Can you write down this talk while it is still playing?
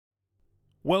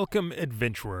Welcome,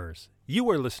 adventurers. You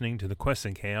are listening to the Quests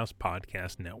and Chaos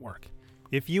Podcast Network.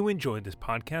 If you enjoyed this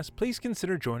podcast, please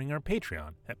consider joining our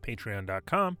Patreon at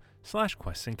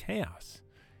patreon.com/questsandchaos.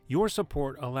 Your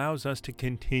support allows us to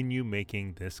continue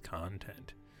making this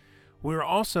content. We're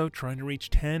also trying to reach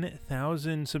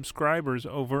 10,000 subscribers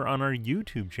over on our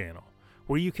YouTube channel,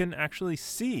 where you can actually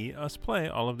see us play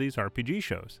all of these RPG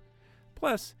shows.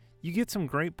 Plus, you get some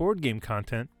great board game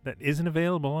content that isn't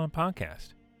available on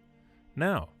podcast.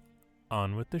 Now,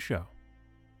 on with the show.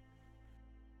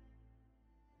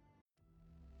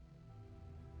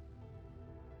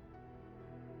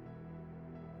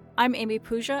 I'm Amy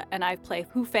Puja, and I play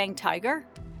Hu Fang Tiger,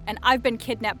 and I've been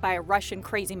kidnapped by a Russian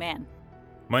crazy man.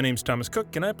 My name's Thomas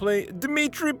Cook, and I play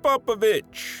Dmitry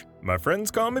Popovich. My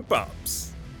friends call me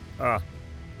Pops.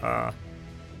 I'm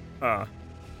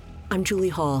Julie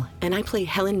Hall, and I play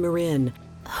Helen Marin.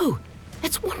 Oh,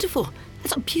 that's wonderful.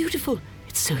 That's beautiful.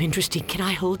 It's so interesting. Can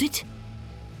I hold it?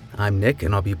 I'm Nick,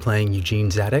 and I'll be playing Eugene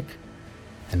Zadek,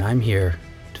 and I'm here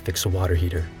to fix a water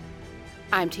heater.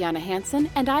 I'm Tiana Hansen,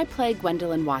 and I play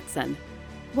Gwendolyn Watson.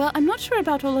 Well, I'm not sure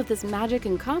about all of this magic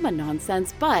and karma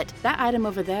nonsense, but that item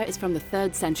over there is from the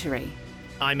 3rd century.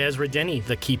 I'm Ezra Denny,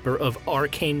 the keeper of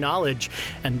arcane knowledge,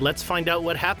 and let's find out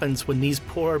what happens when these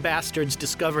poor bastards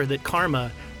discover that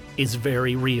karma is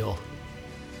very real.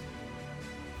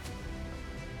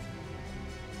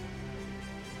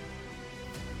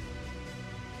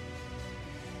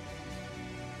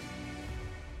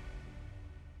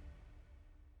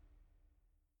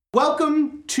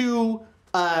 Welcome to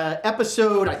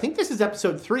episode, I think this is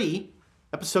episode 3.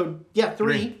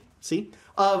 Three. See?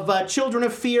 Of Children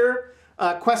of Fear,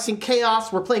 Quests and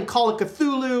Chaos. We're playing Call of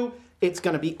Cthulhu. It's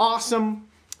going to be awesome.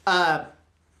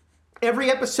 Every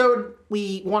episode,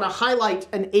 we want to highlight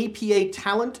an APA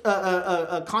talent,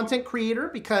 a content creator,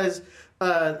 because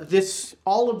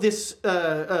all of this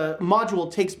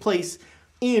module takes place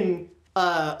in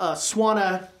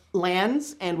Swana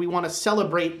lands, and we want to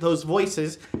celebrate those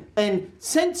voices. And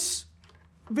since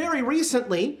very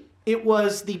recently it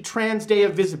was the Trans Day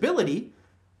of Visibility,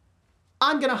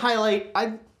 I'm going to highlight,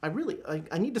 I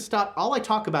need to stop. All I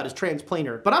talk about is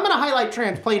Transplanar, but I'm going to highlight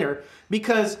Transplanar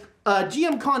because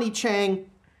GM Connie Chang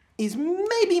is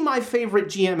maybe my favorite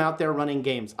GM out there running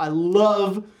games. I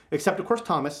love, except of course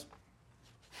Thomas.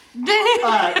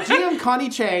 GM Connie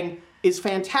Chang is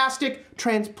fantastic.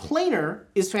 Transplanar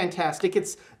is fantastic.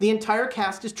 It's the entire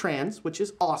cast is trans, which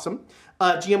is awesome.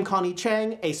 GM Connie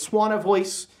Chang, a Swana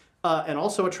voice, and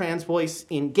also a trans voice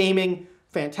in gaming.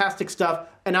 Fantastic stuff.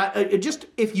 And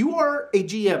if you are a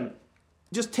GM,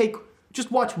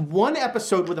 just watch one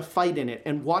episode with a fight in it,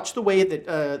 and watch the way that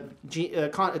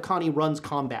Connie runs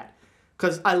combat,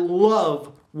 because I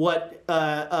love what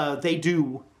they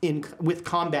do with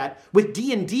combat, with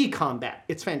D&D combat.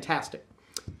 It's fantastic.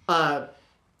 So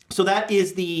that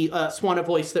is the Swana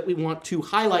voice that we want to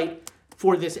highlight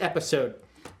for this episode.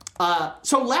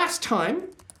 So last time,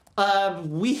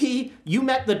 you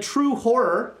met the true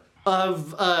horror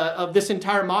of this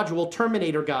entire module,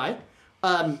 Terminator Guy,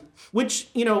 which,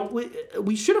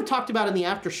 we should have talked about in the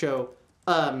after show.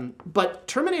 But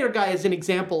Terminator Guy is an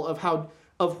example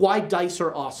of why dice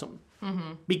are awesome.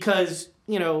 Mm-hmm. Because,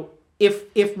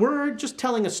 if we're just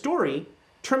telling a story,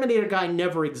 Terminator Guy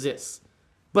never exists.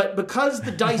 But because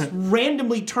the dice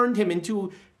randomly turned him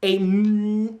into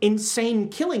an insane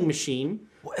killing machine.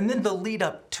 And then the lead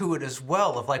up to it as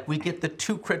well, of we get the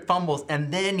 2 crit fumbles,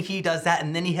 and then he does that,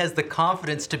 and then he has the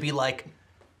confidence to be like,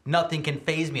 nothing can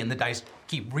faze me, and the dice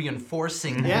keep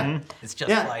reinforcing that. Yeah. It's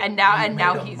just and now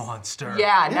he's a monster.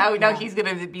 Yeah, now he's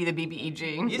gonna be the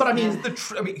BBEG. But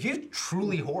he's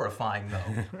truly horrifying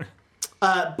though.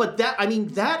 But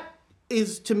that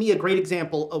is to me a great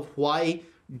example of why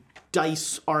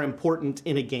dice are important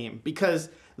in a game, because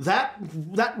that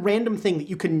random thing that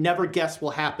you can never guess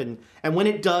will happen, and when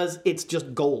it does, it's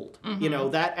just gold.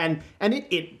 Mm-hmm. And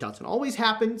it doesn't always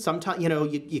happen. Sometimes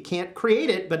you can't create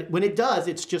it, but when it does,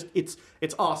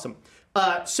 it's awesome.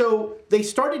 So they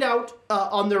started out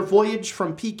on their voyage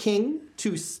from Peking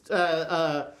to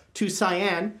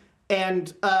Cyan,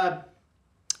 and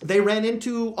they ran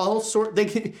into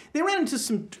they ran into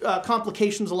some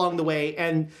complications along the way,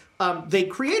 and they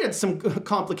created some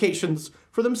complications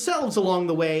for themselves along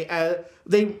the way.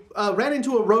 They ran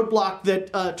into a roadblock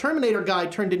that Terminator Guy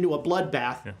turned into a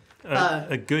bloodbath. Yeah.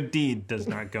 A good deed does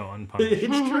not go unpunished.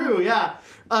 It's true, yeah.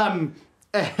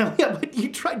 But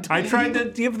you tried to. I tried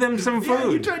to give them some food. Yeah,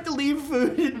 you tried to leave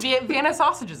food. Vienna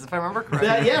sausages, if I remember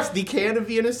correctly. Yes, the can of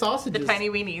Vienna sausages. The tiny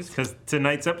weenies. Because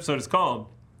tonight's episode is called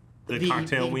The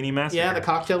Cocktail Weenie Massacre. Yeah, the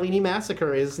Cocktail Weenie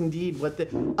Massacre is indeed what the...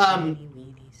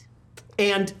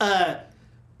 And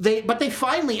But they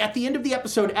finally, at the end of the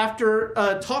episode, after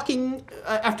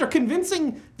after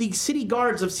convincing the city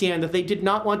guards of Xi'an that they did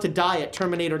not want to die at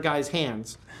Terminator Guy's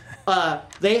hands,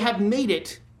 they have made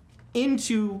it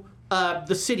into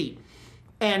the city.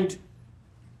 And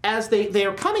as they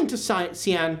are coming to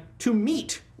Xi'an to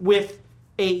meet with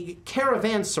a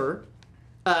caravanser,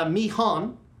 Mi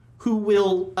Han,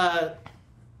 who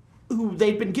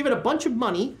they've been given a bunch of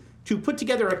money to put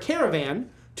together a caravan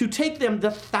to take them the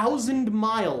 1,000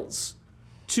 miles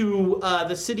to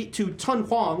the city, to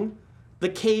Tunhuang, the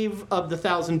cave of the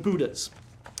 1,000 Buddhas.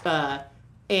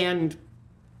 And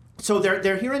so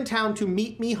they're here in town to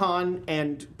meet Mi Han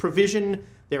and provision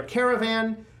their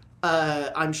caravan.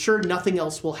 I'm sure nothing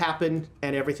else will happen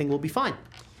and everything will be fine.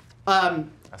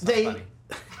 That's not funny.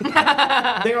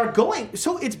 They are going,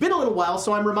 so it's been a little while,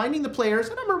 so I'm reminding the players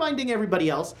and I'm reminding everybody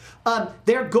else,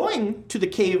 they're going to the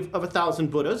Cave of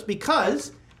 1,000 Buddhas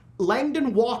because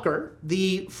Langdon Walker,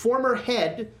 the former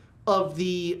head of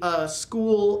the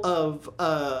School of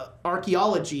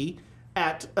Archaeology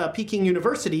at Peking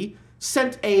University,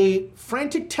 sent a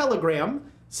frantic telegram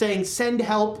saying, send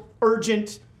help,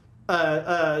 urgent, you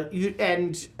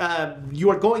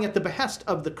are going at the behest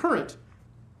of the current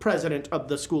president of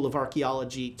the School of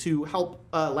Archaeology to help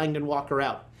Langdon Walker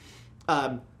out.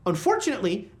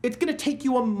 Unfortunately, it's going to take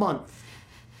you a month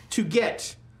to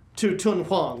get to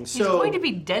Tunhuang. He's going to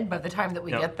be dead by the time that we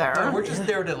get there. No, we're just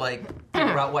there to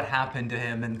figure out what happened to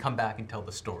him and come back and tell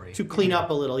the story. To clean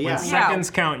up a little, yeah. When seconds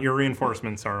count, your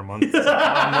reinforcements are a month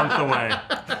away.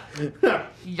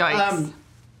 Yikes.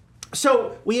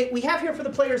 So we have here for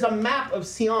the players a map of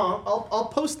Xi'an.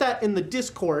 I'll post that in the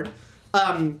Discord.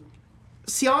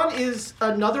 Xi'an is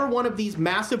another one of these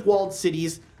massive walled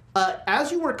cities.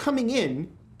 As you were coming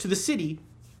in to the city,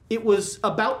 it was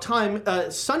about time,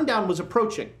 sundown was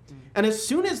approaching. And as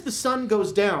soon as the sun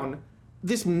goes down,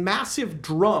 this massive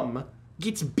drum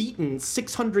gets beaten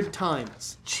 600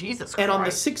 times. Jesus Christ. And on the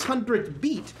 600th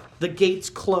beat, the gates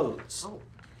close. Oh,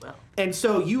 well. And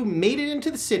so you made it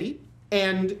into the city,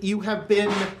 and you have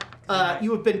been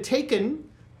taken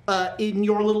in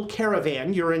your little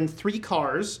caravan. You're in 3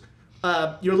 cars.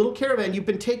 Your little caravan, you've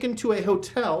been taken to a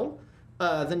hotel,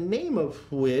 the name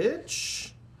of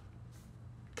which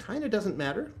kind of doesn't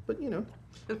matter, but you know.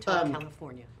 Hotel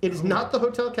California. It is not the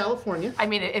Hotel California. I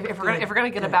mean, if we're gonna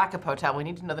get a backup hotel, we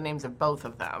need to know the names of both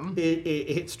of them.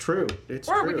 It's true. It's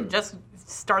or true. we could just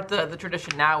start the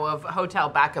tradition now of hotel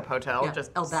backup hotel. Yeah,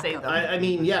 just El say Backup. them. I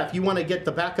mean, yeah, if you want to get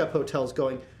the backup hotels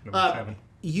going. Number 7.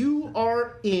 You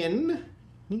are in...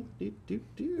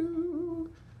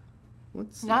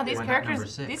 What's No, these Why not number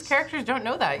characters. 6? These characters don't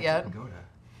know that yet. Pagoda.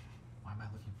 Why am I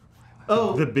looking for?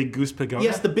 Oh, The Big Goose Pagoda?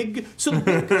 yes, the big... So the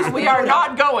Big Goose We are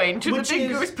not going to the Which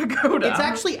Big is- Goose Pagoda. It's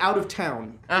actually out of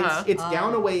town. Uh-huh. It's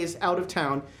down a ways out of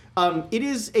town. It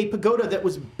is a pagoda that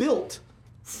was built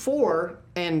for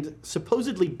and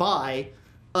supposedly by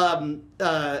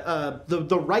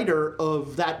the writer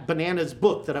of that Bananas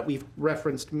book that we've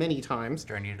referenced many times.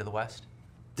 Journey to the West.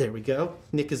 There we go.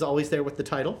 Nick is always there with the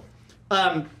title.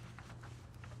 The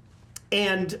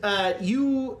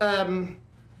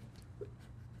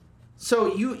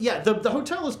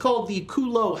hotel is called the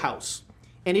Kulo House,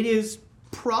 and it is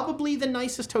probably the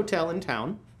nicest hotel in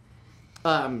town.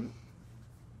 And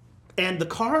the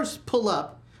cars pull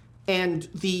up, and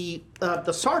the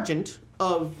sergeant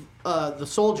of the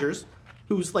soldiers,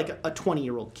 who's like a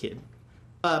 20-year-old kid,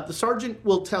 the sergeant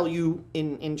will tell you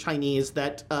in Chinese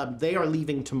that they are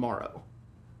leaving tomorrow.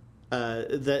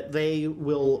 That they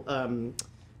will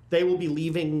be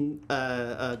leaving,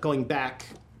 going back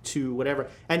to whatever.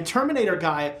 And Terminator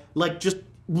Guy just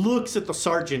looks at the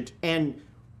sergeant and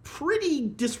pretty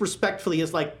disrespectfully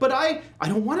is like, "But I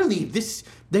don't want to leave.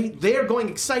 They are going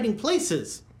exciting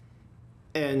places."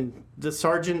 And the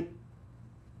sergeant.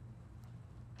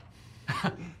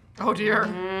 Oh dear.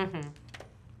 Mm-hmm.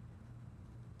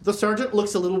 The sergeant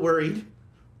looks a little worried,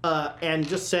 and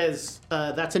just says,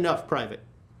 "That's enough, Private."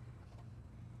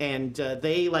 And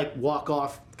they walk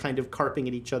off, kind of carping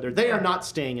at each other. They are not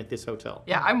staying at this hotel.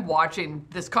 Yeah, I'm watching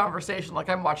this conversation like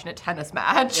I'm watching a tennis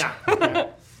match.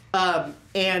 Yeah. Well,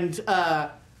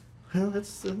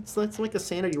 let's make a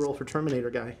sanity roll for Terminator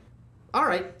Guy. All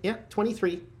right, yeah,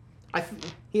 23.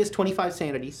 He has 25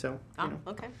 sanity, so you know.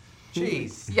 Okay.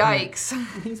 Jeez.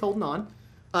 Yikes. He's holding on.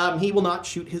 He will not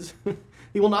shoot his.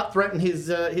 He will not threaten his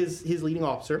leading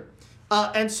officer.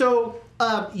 And so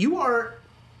you are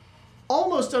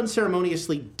almost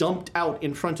unceremoniously dumped out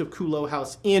in front of Kulo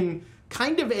House in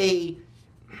kind of a.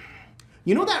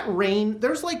 You know that rain?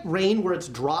 There's rain where it's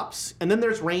drops, and then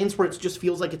there's rains where it just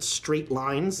feels like it's straight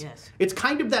lines. Yes. It's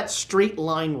kind of that straight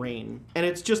line rain, and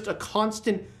it's just a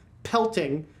constant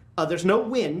pelting. There's no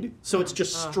wind, so it's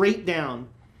just straight down.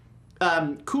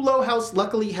 Kulo House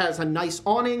luckily has a nice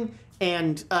awning,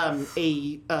 and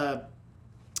a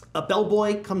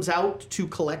bellboy comes out to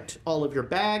collect all of your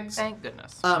bags. Thank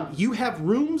goodness. You have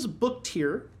rooms booked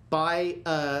here by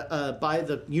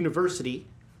the university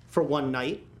for one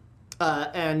night,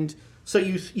 and so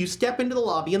you step into the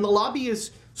lobby, and the lobby is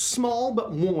small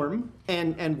but warm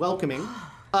and welcoming,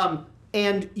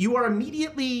 and you are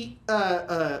immediately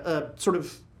sort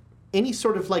of any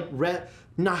sort of like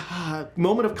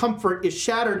moment of comfort is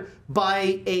shattered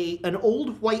by an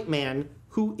old white man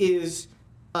who is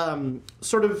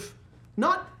sort of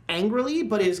not angrily,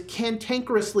 but is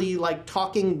cantankerously like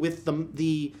talking with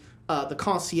the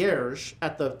concierge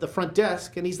at the front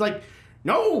desk, and he's like,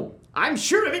 "No, I'm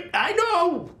sure of it. I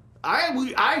know.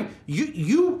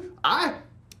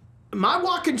 My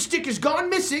walking stick has gone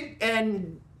missing,"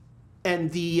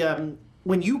 and the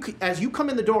as you come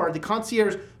in the door, the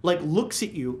concierge like looks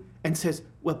at you and says,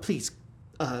 "Well, please,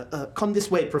 come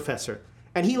this way, Professor,"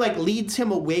 and he like leads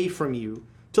him away from you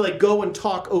to like go and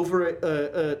talk over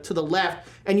to the left,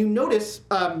 and you notice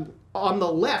on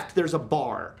the left there's a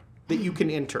bar that you can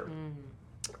enter.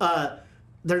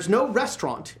 There's no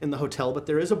restaurant in the hotel, but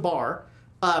there is a bar,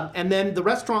 and then the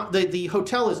restaurant, the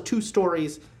hotel is 2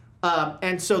 stories,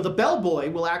 and so the bellboy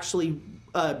will actually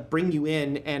bring you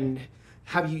in and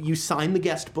have you sign the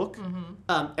guest book,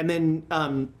 and then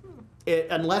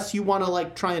unless you want to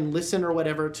like try and listen or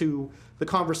whatever to the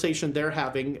conversation they're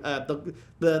having,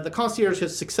 the concierge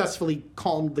has successfully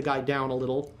calmed the guy down a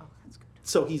little,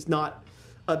 so he's not.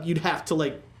 You'd have to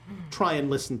like try and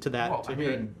listen to that. Well, to I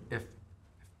hear mean, if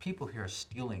people here are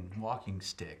stealing walking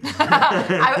sticks.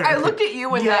 I looked at you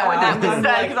when that was said,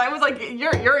 like- because I was like,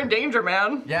 you're in danger,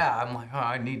 man. Yeah, I'm like, oh,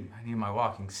 I need my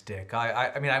walking stick.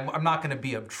 I mean, I'm not going to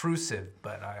be obtrusive,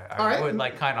 but All right. would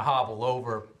like kind of hobble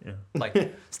over,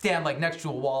 like stand like next to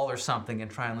a wall or something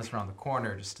and try and listen around the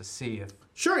corner just to see if.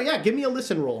 Sure, yeah. Give me a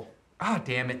listen roll. Ah,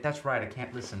 damn it, that's right. I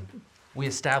can't listen. We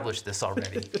established this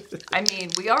already. I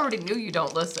mean, we already knew you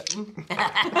don't listen.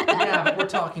 Yeah, we're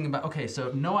talking about. Okay,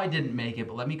 so no, I didn't make it,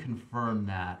 but let me confirm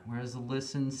that. Where's the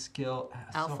listen skill? So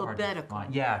hard to Alphabetical.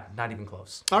 find. Yeah, not even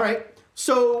close. All right.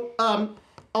 So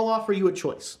I'll offer you a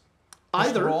choice.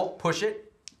 Either Roll, push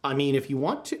it. I mean, if you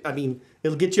want to. I mean,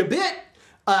 it'll get you a bit.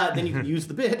 Then you can use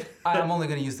the bit. I'm only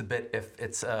going to use the bit if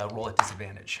it's roll at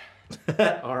disadvantage.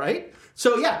 All right.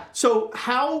 So yeah. So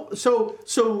how? So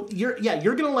you're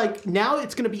gonna like now.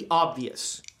 It's gonna be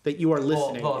obvious that you are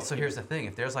listening. Well, so here's the thing.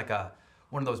 If there's like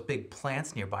one of those big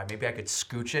plants nearby, maybe I could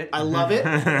scooch it. I love it.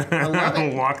 I love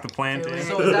it. Walk the plant in.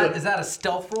 So is that a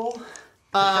stealth roll? To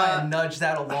try and nudge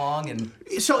that along and.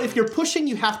 So if you're pushing,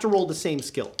 you have to roll the same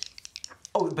skill.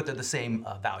 Oh, but they're the same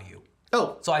value.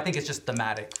 Oh. So I think it's just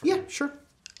thematic. Yeah. Sure.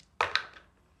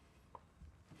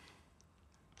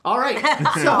 All right.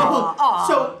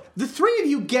 So the 3 of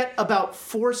you get about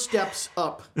 4 steps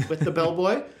up with the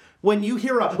bellboy when you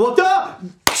hear a well, duh!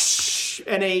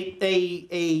 And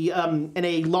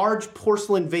a large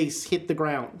porcelain vase hit the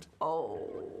ground.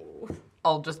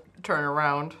 I'll just turn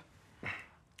around.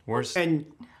 Worse. And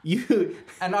you.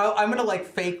 And I'm gonna like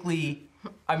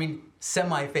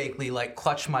semi-fakely like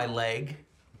clutch my leg.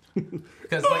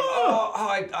 Because like,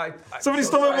 I Somebody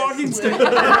stole my walking stick.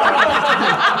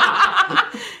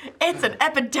 It's an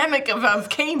epidemic of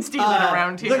cane stealing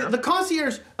around here. The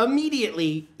concierge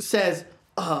immediately says,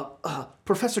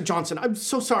 Professor Johnson, I'm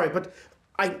so sorry, but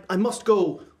I must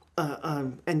go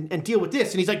and deal with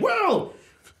this. And he's like, well,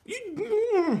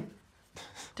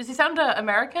 Does he sound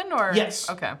American or? Yes.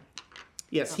 Okay.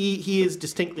 yes, he is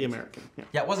distinctly American. Yeah.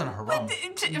 Yeah, it wasn't a haram.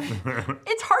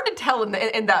 It's hard to tell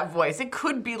in that voice. It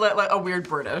could be like a weird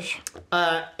British.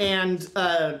 So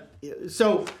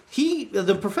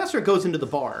the professor goes into the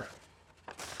bar,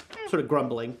 sort of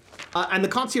grumbling, and the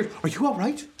concierge, are you all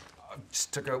right?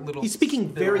 Just took a little. He's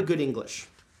speaking spill. very good English.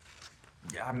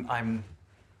 Yeah, I'm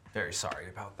very sorry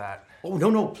about that. Oh,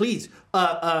 no, please.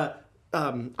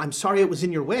 I'm sorry it was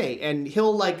in your way. And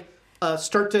he'll like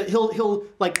he'll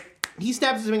like, he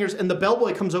snaps his fingers and the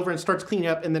bellboy comes over and starts cleaning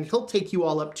up, and then he'll take you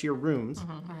all up to your rooms.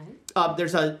 Mm-hmm.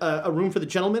 There's a room for the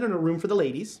gentlemen and a room for the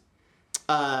ladies.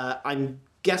 I'm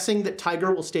guessing that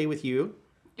Tiger will stay with you.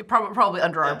 You're probably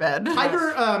under our bed.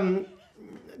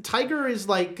 Tiger is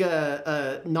like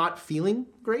not feeling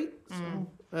great.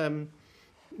 So,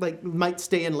 like might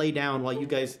stay and lay down while you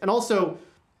guys, and also,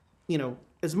 you know,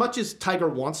 as much as Tiger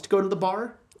wants to go to the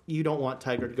bar, you don't want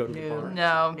Tiger to go to the bar.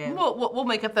 No, we'll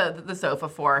make up the sofa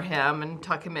for him and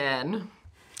tuck him in.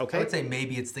 Okay. I would say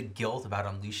maybe it's the guilt about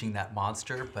unleashing that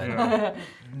monster, but I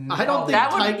don't think.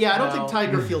 I don't think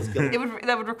Tiger feels guilty.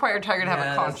 That would require Tiger to have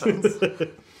a conscience.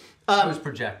 I was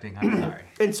projecting. I'm sorry.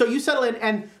 And so you settle in,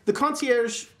 and the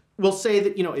concierge will say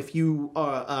that, if you,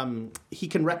 he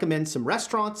can recommend some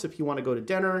restaurants if you want to go to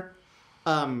dinner.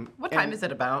 What time is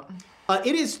it about?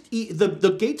 It is,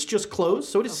 the gates just closed,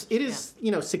 so it is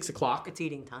 6 o'clock. It's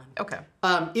eating time. Okay.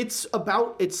 It's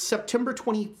September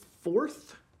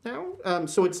 24th now.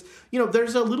 So it's,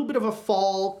 there's a little bit of a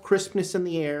fall crispness in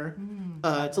the air.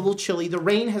 It's a little chilly. The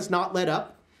rain has not let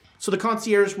up. So the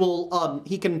concierge will,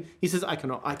 he says, I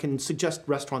can suggest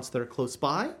restaurants that are close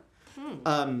by.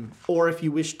 Or if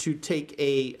you wish to take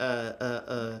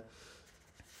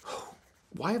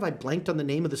why have I blanked on the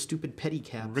name of the stupid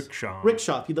pedicabs? Rickshaw.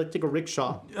 Rickshaw. If you'd like to take a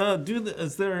rickshaw.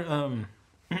 Is there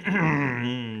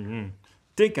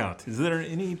takeout? Is there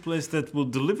any place that will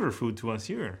deliver food to us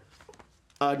here?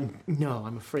 No,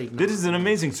 I'm afraid not. This is an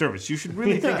amazing service. You should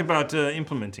really think about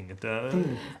implementing it.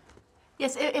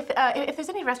 Yes, if there's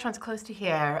any restaurants close to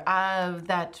here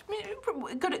that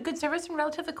good service and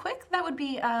relatively quick, that would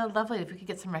be lovely if we could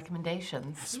get some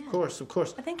recommendations. Yes, of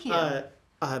course. Thank you.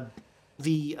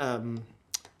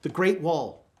 The Great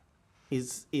Wall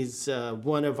is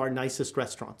one of our nicest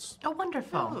restaurants. Oh,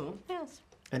 wonderful. Yes.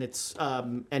 And it's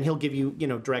and he'll give you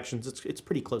directions. It's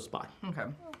pretty close by. Okay.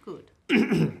 Good.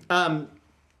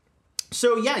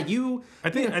 So yeah, you. I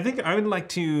think I would like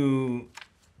to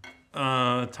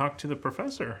talk to the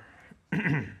professor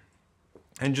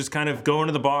and just kind of go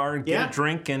into the bar, get a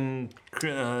drink, and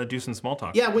do some small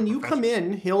talk. Yeah, when you come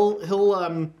in, he'll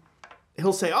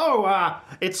say, "Oh,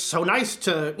 it's so nice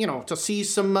to to see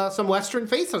some Western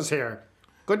faces here.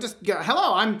 Good to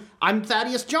hello. I'm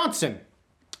Thaddeus Johnson.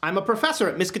 I'm a professor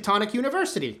at Miskatonic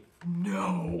University."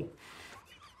 No.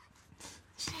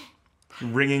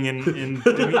 Ringing in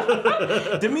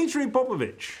Dmitry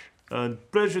Popovich.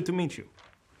 Pleasure to meet you.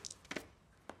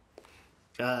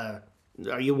 Are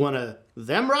you one of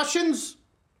them Russians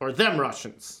or them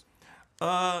Russians?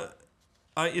 I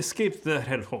escaped the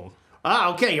head hole.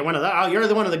 Ah, okay, you're one of the. Oh,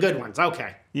 you're one of the good ones.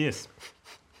 Okay. Yes.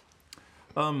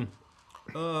 I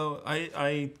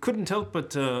couldn't help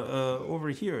but over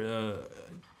here.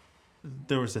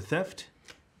 There was a theft.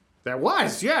 There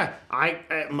was, yeah.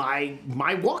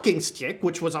 My walking stick,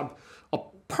 which was a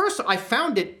person. I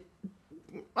found it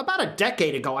about a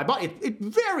decade ago. I bought it. It's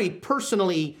very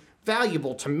personally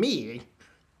valuable to me.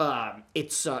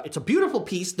 It's a beautiful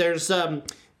piece. There's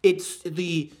it's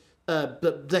the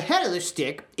head of the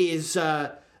stick is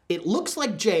it looks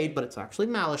like jade, but it's actually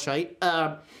malachite.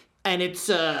 And it's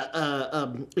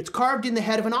carved in the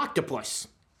head of an octopus.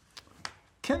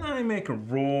 Can I make a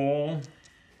roll?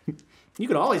 You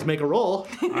could always make a roll.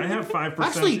 I have 5%.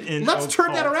 Actually, let's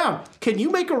turn that around. Can you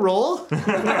make a roll?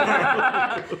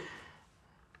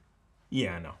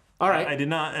 Yeah, no. All right. I did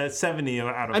not. 70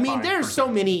 out of 5. I mean, there's so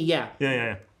many. Yeah.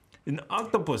 Yeah. An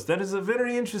octopus. That is a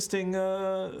very interesting.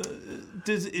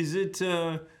 Is it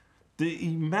the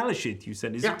malachite? You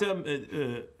said. Is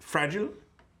it fragile?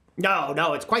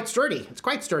 No. It's quite sturdy.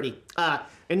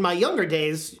 In my younger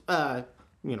days,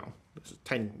 this is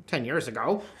 10 years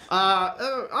ago,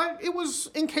 it was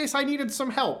in case I needed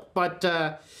some help, but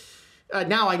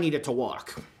now I need it to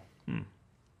walk.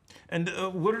 And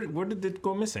where did it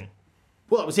go missing?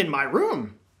 Well, it was in my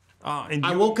room.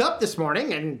 I woke up this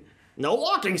morning and no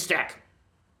walking stick.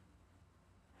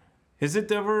 Has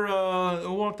it ever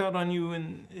walked out on you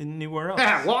in anywhere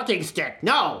else? Walking stick?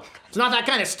 No, it's not that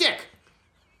kind of stick.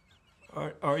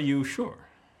 Are you sure?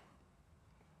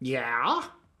 Yeah.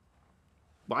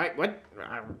 What?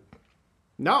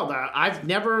 No, I've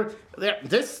never.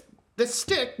 This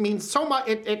stick means so much.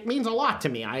 It means a lot to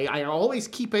me. I always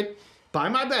keep it by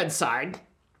my bedside,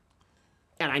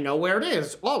 and I know where it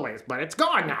is always. But it's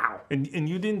gone now. And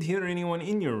you didn't hear anyone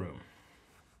in your room,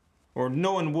 or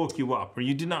no one woke you up, or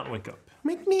you did not wake up.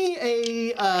 Make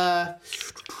me an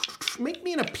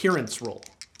appearance roll.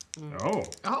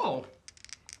 Oh.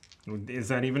 Is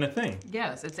that even a thing?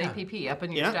 Yes, it's APP up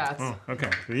in your stats. Oh,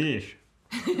 okay. Yeesh.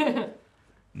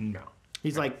 No.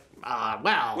 He's like,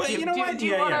 well. Well, you know what? Do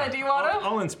you want to?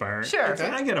 I'll inspire. Sure. Okay.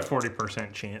 I get a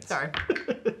 40% chance. Sorry.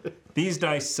 These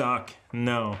dice suck.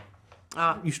 No.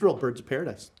 You should roll Birds of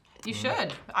Paradise. You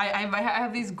should. I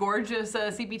have these gorgeous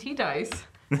CBT dice.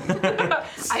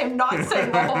 I am not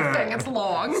saying the whole thing. It's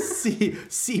long.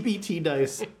 CBT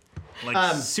dice.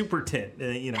 Like super tit,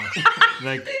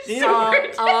 like All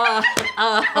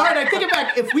right, I take it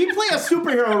back. If we play a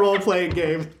superhero role-playing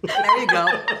game, There you go.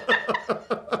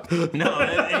 No,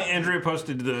 Andrea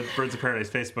posted to the Birds of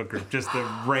Paradise Facebook group just the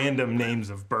random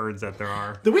names of birds that there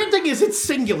are. The weird thing is it's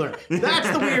singular. That's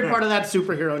the weird part of that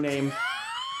superhero name.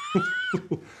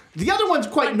 The other one's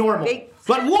quite normal,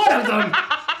 but one of them.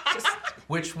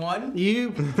 Which one?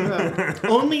 You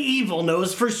only evil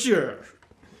knows for sure.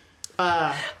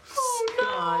 Oh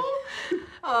no!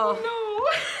 Oh no!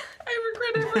 I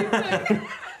regret everything.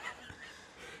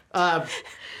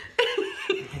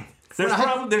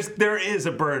 There is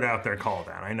a bird out there called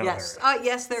that. I know. Yes.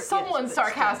 Yes, there is. Someone's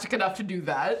sarcastic enough to do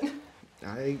that.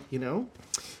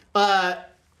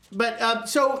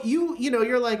 So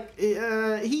you're like,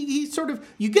 he sort of,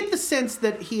 you get the sense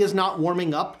that he is not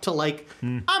warming up to like,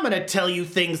 I'm gonna tell you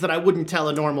things that I wouldn't tell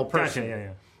a normal person.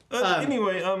 Gotcha, yeah.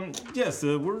 Anyway, yes,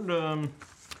 we're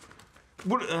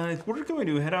going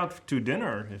to head out to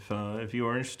dinner if you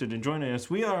are interested in joining us.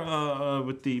 We are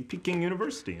with the Peking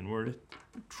University, and we're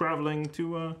traveling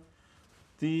to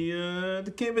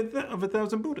the Cave of a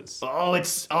Thousand Buddhas.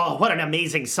 Oh, what an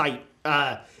amazing sight.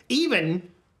 Even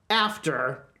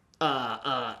after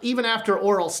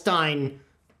Oral Stein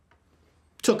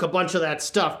took a bunch of that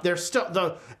stuff, there's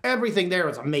still everything there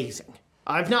is amazing.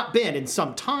 I've not been in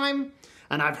some time,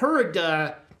 and I've heard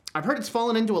it's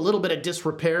fallen into a little bit of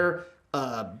disrepair.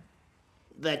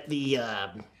 That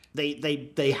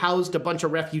they housed a bunch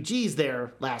of refugees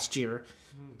there last year,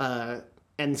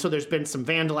 and so there's been some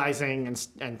vandalizing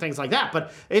and things like that.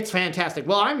 But it's fantastic.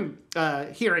 Well, I'm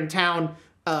here in town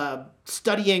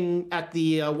studying at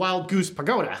the Wild Goose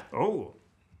Pagoda. Oh,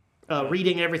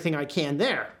 reading everything I can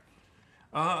there.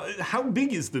 How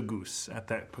big is the goose at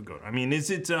that pagoda? I mean, is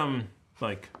it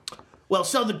like? Well,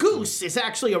 so the goose is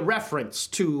actually a reference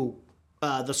to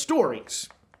the stories.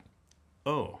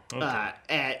 Oh,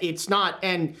 okay. It's not,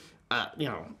 and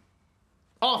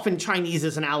often Chinese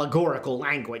is an allegorical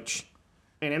language,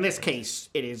 and in this case,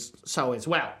 it is so as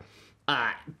well.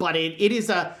 But it is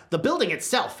the building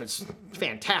itself is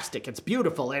fantastic. It's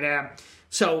beautiful, and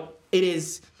so it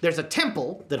is. There's a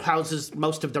temple that houses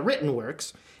most of the written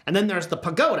works, and then there's the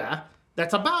pagoda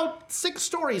that's about 6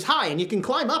 stories high, and you can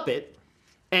climb up it.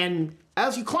 And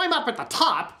as you climb up at the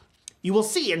top, you will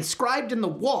see inscribed in the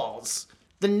walls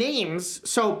the names.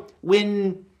 So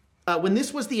when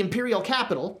this was the imperial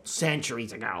capital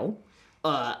centuries ago,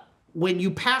 when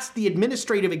you passed the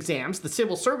administrative exams, the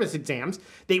civil service exams,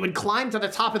 they would climb to the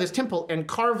top of this temple and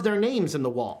carve their names in the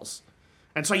walls.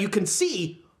 And so you can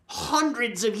see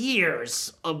hundreds of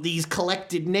years of these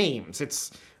collected names.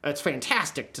 It's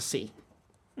fantastic to see.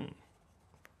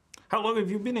 How long have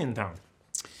you been in town?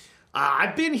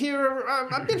 I've been here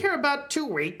about 2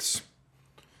 weeks.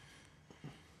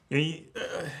 Any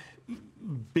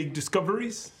big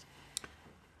discoveries?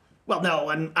 Well, no,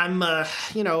 I'm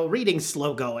reading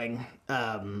slow going,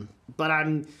 but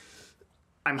I'm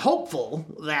hopeful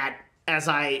that as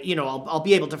I'll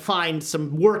be able to find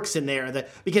some works in there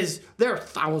because there are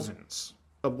thousands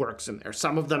of works in there.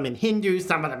 Some of them in Hindu,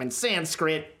 some of them in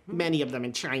Sanskrit, many of them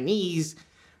in Chinese,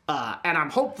 and I'm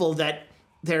hopeful that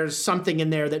there's something in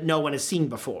there that no one has seen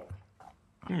before.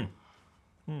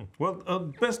 Well,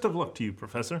 best of luck to you,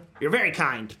 Professor. You're very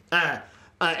kind.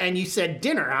 And you said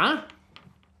dinner, huh?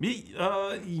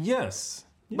 Yes.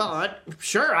 Well,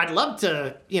 sure. I'd love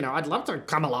to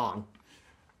come along.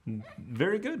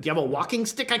 Very good. Do you have a walking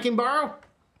stick I can borrow?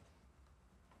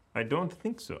 I don't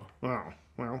think so. Oh,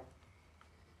 well,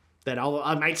 then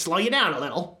I might slow you down a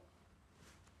little.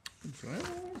 I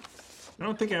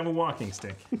don't think I have a walking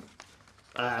stick.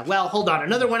 Well, hold on.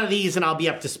 Another one of these and I'll be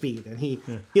up to speed. And he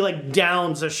like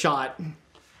downs a shot.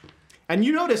 And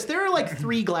you notice there are like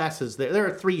 3 glasses there. There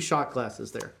are 3 shot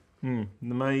glasses there.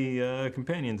 My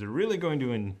companions are really going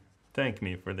to thank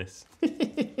me for this.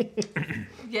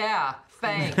 Yeah,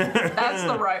 thank. That's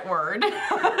the right word.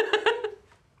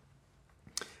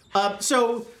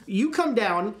 So you come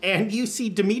down and you see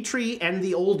Dimitri and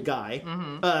the old guy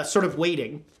sort of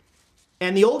waiting.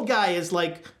 And the old guy is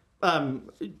like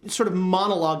sort of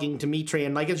monologuing Dimitri.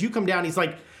 And like as you come down, he's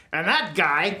like, and that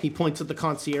guy, he points at the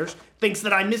concierge, thinks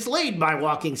that I mislaid my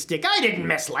walking stick. I didn't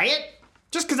mislay it.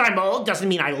 Just because I'm old doesn't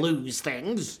mean I lose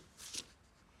things.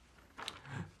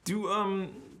 Do you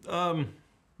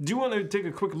want to take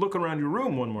a quick look around your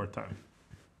room one more time?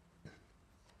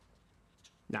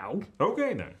 No.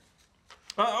 Okay, then.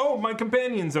 My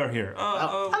companions are here.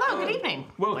 Hello, good evening.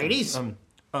 Welcome. Ladies.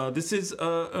 This is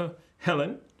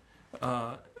Helen,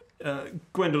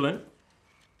 Gwendolyn,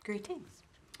 Greetings.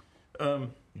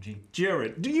 Eugene.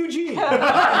 Jared. Eugene!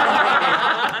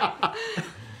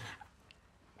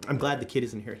 I'm glad the kid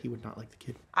isn't here. He would not like the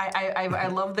kid. I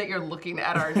love that you're looking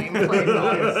at our nameplate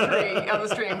on the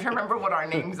stream to remember what our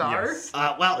names are. Yes.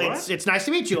 Well, it's nice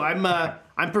to meet you.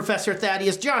 I'm Professor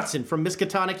Thaddeus Johnson from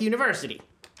Miskatonic University.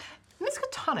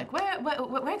 Miskatonic,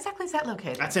 where exactly is that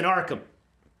located? That's in Arkham,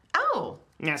 Oh.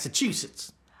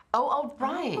 Massachusetts. Oh,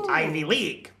 right. Ivy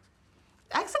League.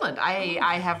 Excellent.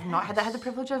 I have not had the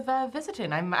privilege of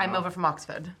visiting. I'm over from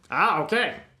Oxford. Ah,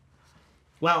 okay.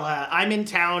 Well, I'm in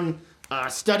town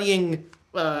studying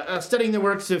the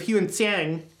works of Huan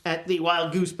Xiang at the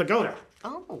Wild Goose Pagoda.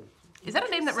 Oh. Is that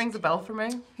a name that rings a bell for me?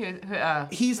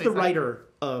 He's the writer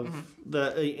of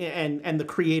and the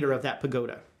creator of that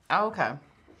pagoda. Oh, okay.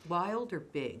 Wild or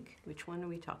big? Which one are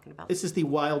we talking about? This is the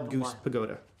Wild Goose Wild.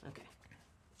 Pagoda. Okay.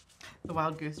 The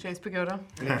Wild Goose Chase Pagoda.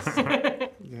 Yes.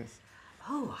 Yes.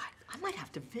 Oh, I might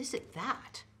have to visit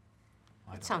that.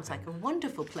 It sounds like a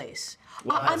wonderful place.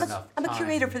 Well, I'm a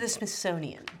curator for the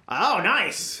Smithsonian. Oh,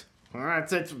 nice. Well,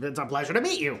 it's a pleasure to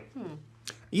meet you.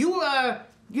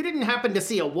 You didn't happen to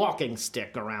see a walking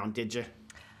stick around, did you?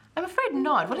 I'm afraid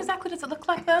not. What exactly does it look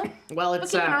like, though? Well,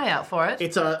 it's we'll keep an eye out for it.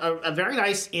 It's a very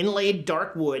nice inlaid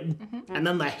dark wood, and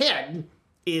then the head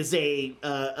is a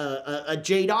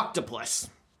jade octopus.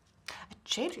 A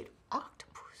jaded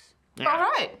octopus. Yeah. All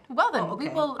right. Well then, Oh, okay.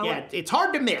 we will. Yeah, it's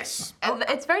hard to miss.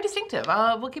 It's very distinctive.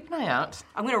 We'll keep an eye out.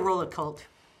 I'm gonna roll a cult.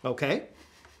 Okay.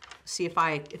 See if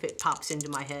it pops into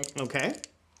my head. Okay.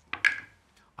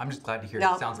 I'm just glad to hear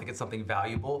No. it sounds like it's something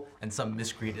valuable, and some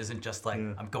miscreant isn't just like,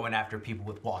 I'm going after people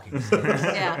with walking sticks.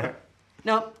 Yeah.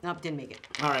 Nope, didn't make it.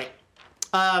 All right.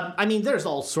 I mean, there's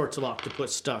all sorts of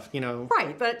octopus stuff, you know.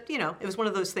 Right, but it was one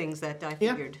of those things that I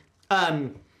figured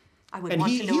I would And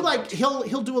want he to know about.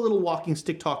 he'll do a little walking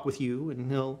stick talk with you,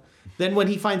 and then when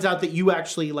he finds out that you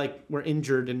actually were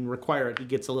injured and require it, he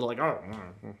gets a little like, oh,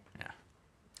 yeah.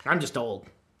 I'm just old.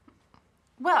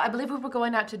 Well, I believe we were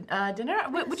going out to dinner.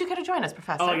 Would you care to join us,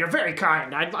 Professor? Oh, you're very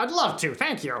kind. I'd love to.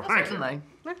 Thank you. Thank you. Certainly.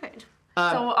 Right.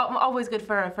 So always good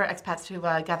for expats to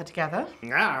gather together.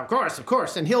 Yeah, of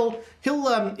course. And he'll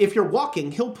if you're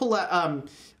walking, he'll pull out.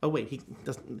 Oh wait, he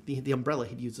doesn't. The umbrella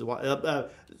he'd use.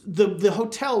 The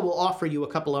hotel will offer you a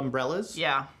couple umbrellas.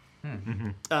 Yeah.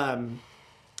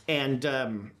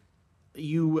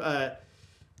 You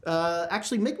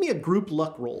actually make me a group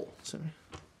luck roll. So.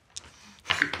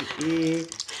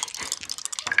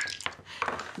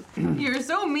 You're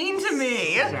so mean to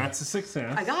me. That's a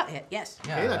success. I got it, yes.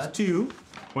 Okay, that's 2.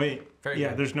 Wait. Very yeah,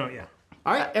 good. there's no, yeah.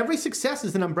 All right, every success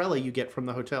is an umbrella you get from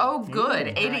the hotel. Oh,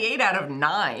 good. 88 out of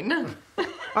 9.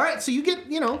 All right, so you get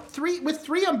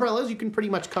 3 umbrellas. You can pretty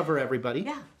much cover everybody.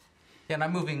 Yeah. Yeah, and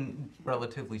I'm moving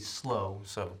relatively slow,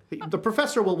 so. The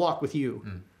professor will walk with you.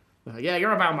 Yeah,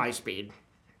 you're about my speed.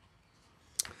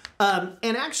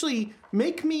 And actually,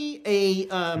 make me a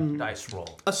Dice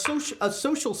roll. a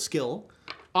social skill.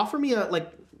 Offer me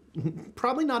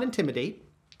probably not intimidate.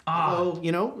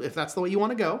 Although, if that's the way you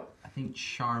want to go. I think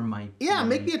charm might be. Yeah,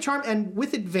 make me a charm and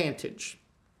with advantage,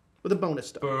 with a bonus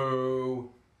stuff. Boo.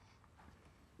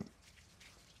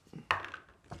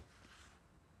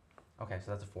 Okay,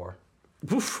 so that's a 4.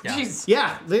 Oof. Yeah. Jeez.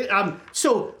 Yeah.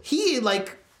 So he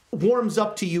warms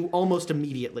up to you almost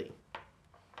immediately,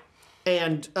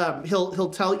 and he'll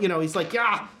tell he's like,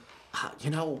 yeah, I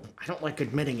don't like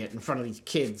admitting it in front of these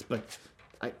kids, but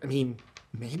I mean,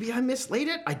 maybe I mislaid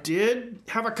it. I did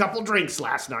have a couple drinks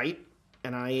last night,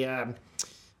 and I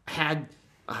had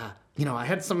I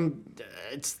had some.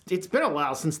 It's been a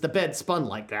while since the bed spun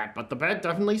like that, but the bed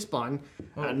definitely spun,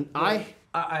 and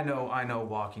I know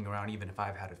walking around, even if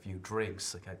I've had a few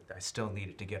drinks, I still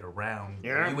needed to get around.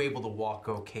 Yeah. Are you able to walk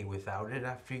okay without it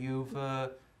after you've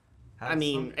had I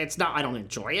mean, it's not. I don't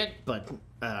enjoy it, but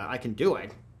I can do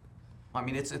it. I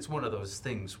mean, it's one of those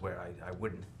things where I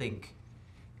wouldn't think,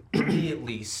 for me at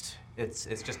least, it's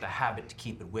just a habit to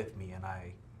keep it with me, and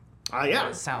Yeah.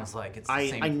 It sounds like it's the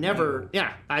same I for never, you.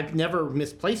 yeah, I've never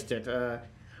misplaced it.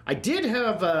 I did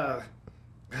have, I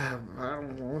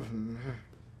don't know,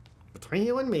 between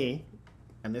you and me,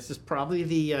 and this is probably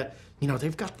the,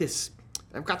 they've got this,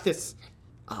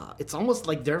 it's almost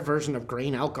like their version of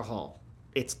grain alcohol.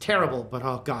 It's terrible, but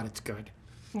oh God, it's good.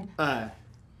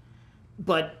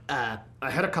 But I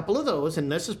had a couple of those,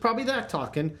 and this is probably that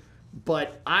talking,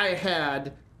 but I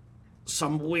had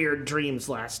some weird dreams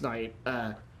last night.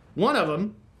 One of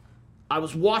them, I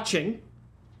was watching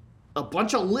a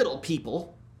bunch of little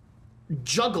people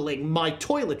juggling my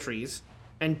toiletries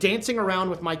and dancing around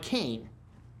with my cane.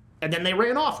 And then they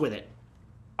ran off with it.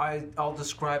 I'll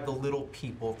describe the little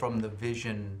people from the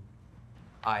vision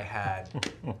I had.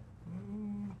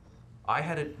 I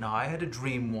had a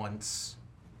dream once.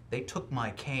 They took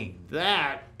my cane.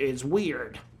 That is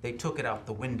weird. They took it out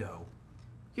the window.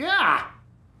 Yeah.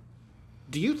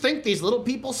 Do you think these little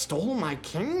people stole my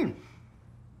cane?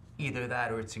 Either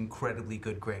that or it's incredibly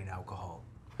good grain alcohol.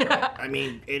 I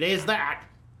mean, it is that.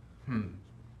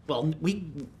 Well,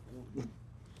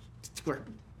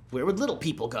 where would little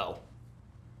people go?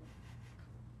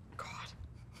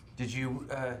 Did you?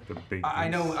 The big I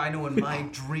goose. know. In my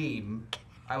dream,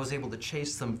 I was able to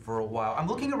chase them for a while. I'm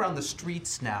looking around the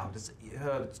streets now. It's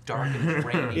dark and it's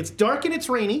rainy. It's dark and it's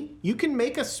rainy. You can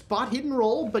make a spot hidden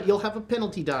roll, but you'll have a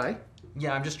penalty die.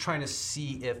 Yeah, I'm just trying to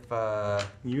see if.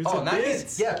 Use oh, a that bit.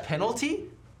 is penalty.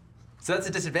 So that's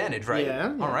a disadvantage, right?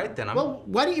 Yeah. All right then. Well,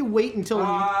 why don't you wait until you...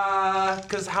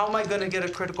 Because how am I gonna get a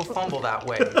critical fumble that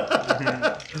way?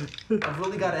 I've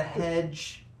really got to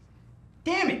hedge.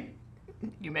 Damn it!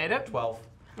 You made it? 12.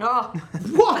 Oh,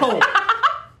 Whoa!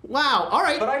 Wow, all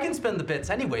right. But I can spend the bits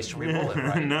anyways to re-roll it,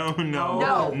 right? No.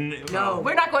 no.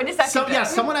 We're not going to second So, it. yeah,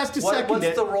 someone has to second What's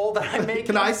it. the roll that I make?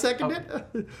 Can I second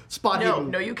it? Spot No,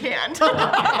 hidden. no, you can't.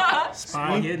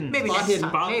 Spot hidden. maybe Spot next hidden.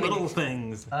 time. Spot Maybe little next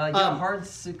things. Yeah, hard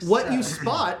success. What you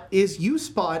spot is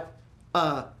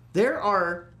there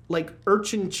are like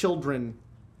urchin children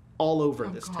all over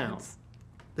this God. town.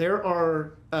 There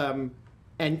are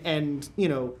and you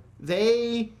know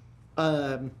they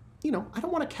you know, I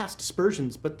don't want to cast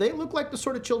aspersions, but they look like the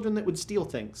sort of children that would steal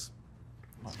things.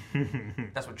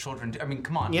 That's what children do. I mean,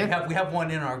 come on. Yeah. We have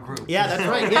one in our group. Yeah, that's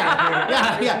right.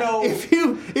 Yeah. No.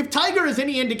 If Tiger is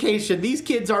any indication, these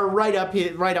kids are right up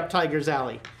Tiger's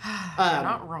alley. You're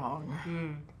not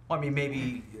wrong. Well, I mean,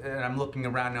 maybe. And I'm looking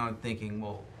around now and thinking,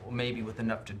 well, maybe with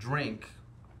enough to drink,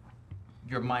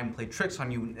 your mind played tricks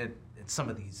on you at some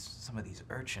of these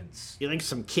urchins. You think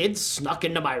some kids snuck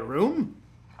into my room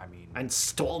I mean, and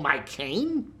stole my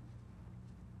cane?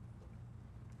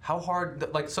 how hard?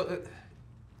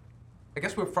 I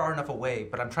guess we're far enough away,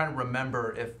 but I'm trying to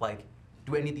remember if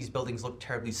do any of these buildings look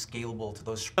terribly scalable to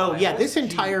those? Oh yeah, spirals? this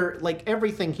entire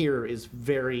everything here is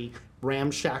very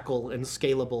ramshackle and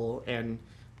scalable, and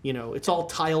you know it's all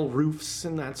tile roofs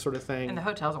and that sort of thing. And the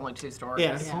hotel's only 2 stories.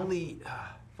 Yeah. If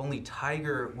only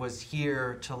Tiger was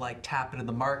here to tap into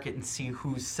the market and see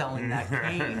who's selling that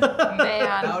cane. That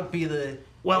Man. would be the.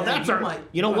 Well, yeah, that's you our. might-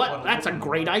 You know might what? wanna That's a look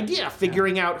great more. idea.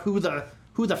 Figuring out who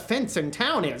the fence in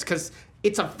town is, because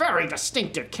it's a very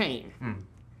distinctive cane.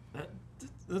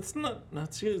 It's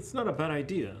not a bad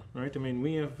idea, right? I mean,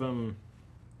 we have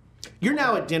You're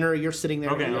now at dinner. You're sitting there.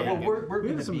 Okay, eating. okay. Well, we're We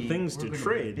have gonna some be- things we're to gonna be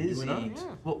trade, do we busy. not?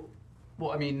 Yeah.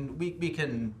 Well, I mean, we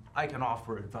can. I can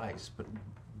offer advice, but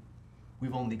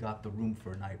we've only got the room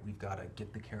for a night. We've got to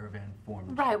get the caravan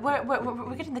formed. Right,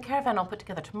 we're getting the caravan all put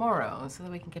together tomorrow so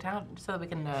that we can get out, so that we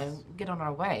can get on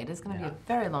our way. It is going to be a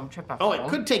very long trip after Oh, all. it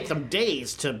could take them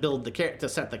days to build to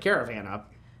set the caravan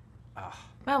up.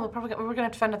 Well, we're going to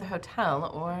have to find another hotel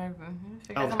or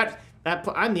figure Oh, out how much...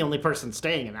 I'm the only person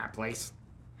staying in that place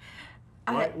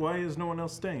why is no one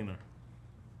else staying there?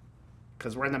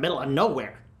 because we're in the middle of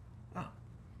nowhere.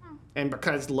 And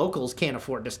because locals can't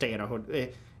afford to stay in a hotel.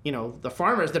 You know, the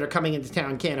farmers that are coming into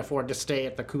town can't afford to stay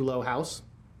at the Kulo house.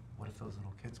 What if those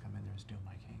little kids come in there and steal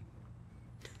my cane?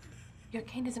 Your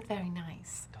cane isn't very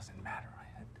nice. Doesn't matter.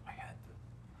 I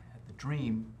had the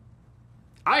dream.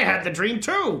 I had the dream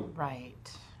too. Right.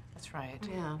 That's right.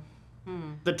 Yeah.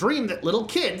 The dream that little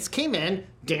kids came in,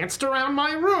 danced around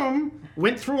my room,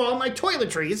 went through all my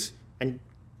toiletries, and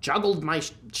juggled my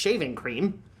shaving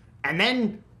cream, and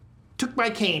then took my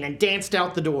cane and danced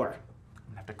out the door. I'm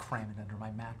gonna have to cram it under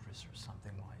my mattress or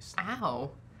something while I sleep.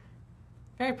 Ow.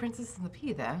 Very Princess and the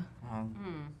Pea there.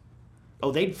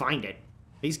 Oh, they'd find it.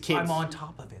 These kids, I'm on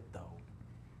top of it though.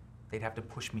 They'd have to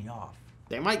push me off.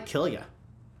 they might kill you.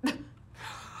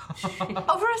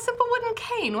 Over a simple wooden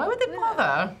cane. Why would they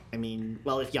bother? I mean,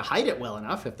 well, if you hide it well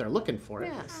enough, if they're looking for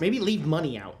it, Yes. maybe leave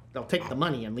money out. They'll take the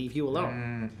money and leave you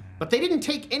alone. But they didn't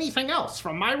take anything else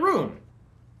from my room.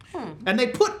 And they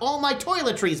put all my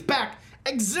toiletries back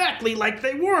exactly like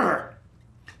they were.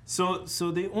 So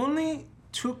they only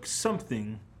took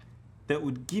something that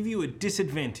would give you a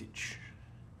disadvantage.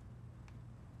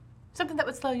 Something that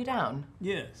would slow you down.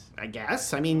 Yes. I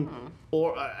guess. I mean,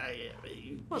 or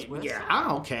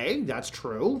yeah, okay, that's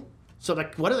true. So,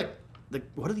 what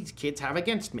do these kids have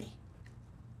against me?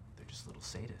 They're just little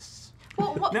sadists.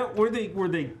 Well, what? Now, were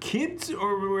they kids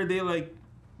or were they like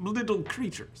little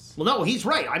creatures? Well, no, he's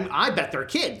right. I bet they're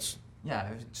kids. Yeah,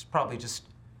 it's probably just.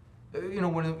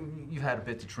 When you've had a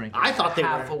bit to drink. I it's thought they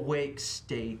half were- awake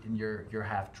state, and you're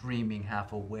half dreaming,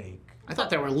 half awake. I thought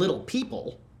they were little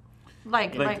people.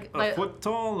 Like A foot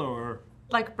tall or?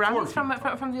 like brownies 4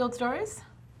 feet from the old stories?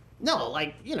 No,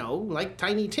 like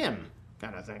Tiny Tim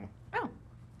kind of thing. Oh.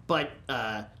 But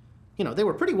they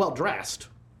were pretty well dressed.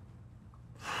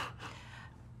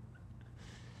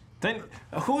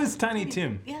 Who is Tiny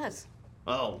Tim? Yes.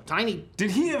 Oh, Tiny.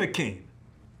 Did he have a cane?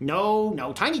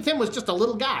 No. Tiny Tim was just a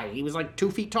little guy. He was like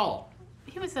 2 feet tall.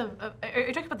 He was are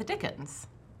you talking about the Dickens?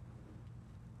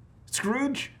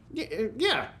 Scrooge?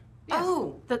 Yeah. Yes.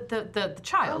 Oh. The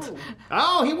child.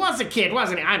 Oh, he was a kid,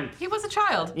 wasn't he? He was a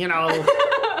child. You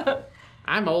know,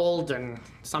 I'm old and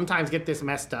sometimes get this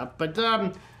messed up. But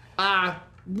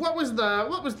what was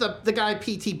the guy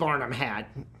P.T. Barnum had?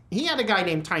 He had a guy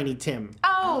named Tiny Tim.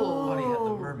 Oh. But he had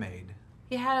the mermaid.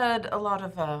 He had a lot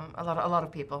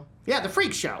of people. Yeah, the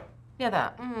Freak Show. Yeah,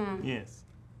 that. Yes.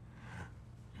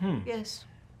 Yes.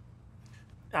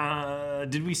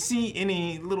 Did we see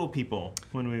any little people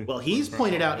when we? Well, he's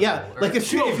pointed out, yeah, like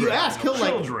if you ask, he'll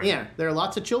like, Children. yeah, there are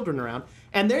lots of children around,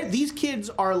 and these kids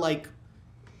are like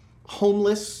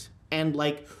homeless and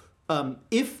like.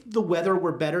 If the weather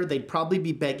were better, they'd probably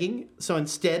be begging. So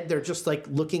instead, they're just like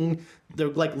looking. They're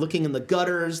like looking in the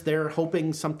gutters. They're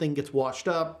hoping something gets washed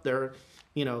up. They're,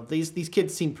 you know, these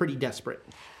kids seem pretty desperate.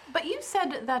 But you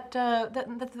said that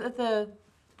the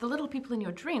little people in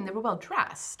your dream, they were well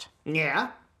dressed.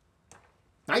 Yeah.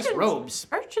 Nice robes.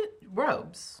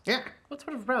 Robes? Yeah. What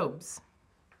sort of robes?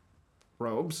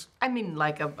 Robes. I mean,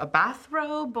 like a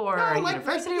bathrobe or a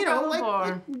university robe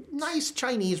or... nice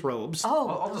Chinese robes.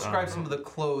 I'll describe some of the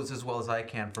clothes as well as I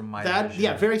can from my That vision.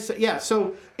 yeah, very yeah.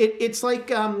 So it's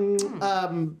like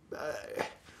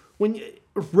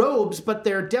robes, but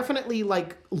they're definitely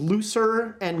like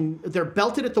looser and they're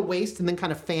belted at the waist and then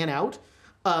kind of fan out.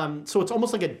 So it's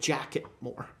almost like a jacket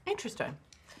more. Interesting.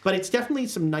 But it's definitely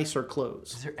some nicer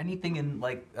clothes. Is there anything in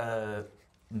like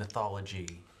mythology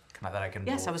that I can?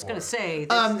 Yes, roll I was for? going to say,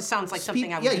 this sounds like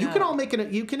something I would Yeah, you know. can all make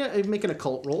make an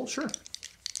occult roll, sure.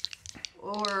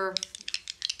 Or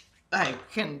I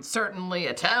can certainly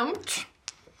attempt.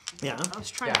 Yeah. I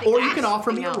was trying to think Or of you can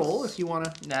offer me a something roll else. if you want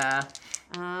to. Nah.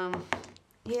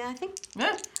 Yeah, I think.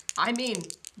 I mean,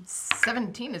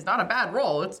 17 is not a bad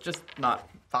roll. It's just not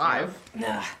 5.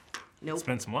 Nope.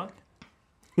 Spend some luck.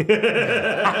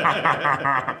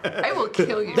 I will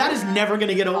kill you. That is never going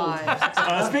to get old.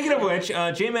 Speaking of which,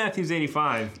 J Matthews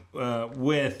 85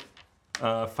 with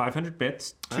 500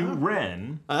 bits to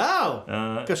Ren. Oh,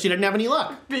 because she didn't have any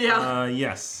luck. Yeah.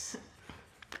 Yes.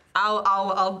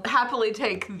 I'll happily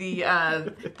take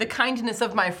the kindness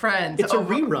of my friends. It's a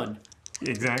rerun.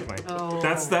 Exactly.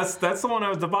 That's the one I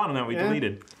was the bottom that we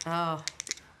deleted. Oh.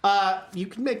 You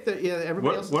can make the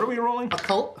everybody else. What are we rolling?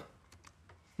 Occult.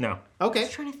 No. Okay. I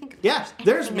was trying to think. If Yeah, there's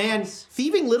there's anything man. else.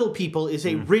 Thieving little people is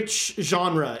a rich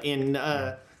genre in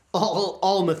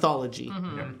all mythology.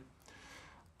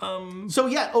 So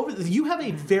yeah, you have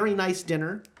a very nice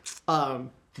dinner.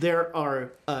 There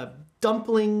are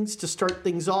dumplings to start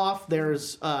things off.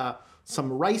 There's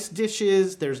some rice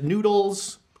dishes. There's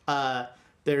noodles.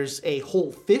 There's a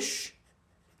whole fish.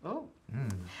 Oh.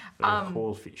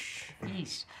 Whole fish.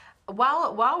 Yeesh.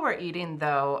 While we're eating,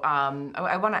 though,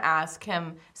 I want to ask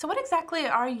him. So, what exactly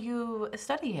are you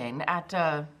studying at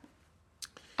the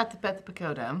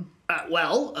Pagoda?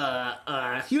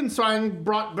 Hyun Swang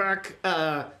brought back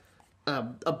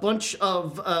a bunch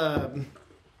of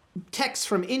texts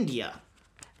from India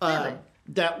Really?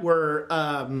 that were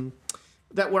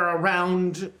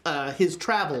around his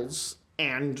travels,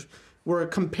 and were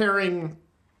comparing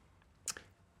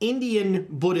Indian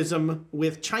Buddhism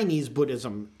with Chinese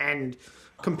Buddhism and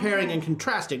comparing and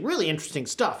contrasting. Really interesting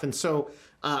stuff. And so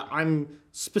I'm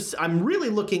really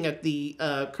looking at the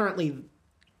currently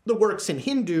the works in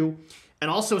Hindu and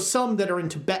also some that are in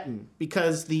Tibetan,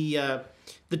 because the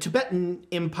Tibetan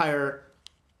Empire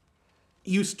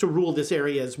used to rule this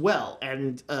area as well.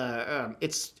 And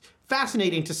it's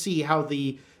fascinating to see how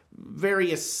the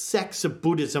various sects of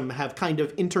Buddhism have kind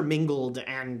of intermingled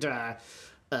and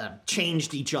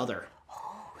changed each other.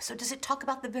 So does it talk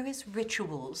about the various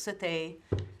rituals that they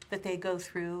go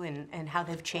through and how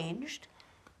they've changed?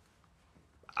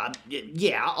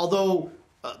 Yeah, although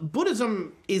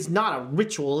Buddhism is not a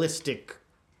ritualistic.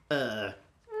 They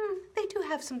do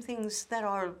have some things that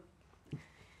are.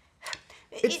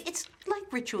 It's like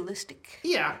ritualistic.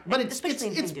 Yeah, but And it's especially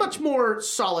in Hindu. much more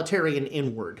solitary and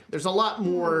inward. There's a lot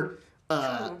more.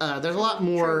 There's a lot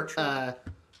more.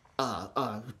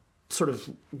 Sort of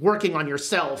working on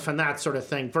yourself and that sort of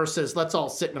thing versus let's all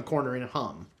sit in a corner and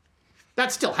hum.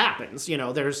 That still happens, you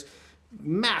know. There's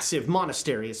massive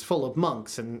monasteries full of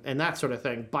monks and that sort of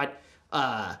thing. But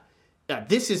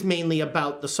this is mainly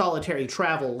about the solitary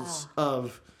travels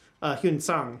of Hyun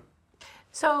Sang.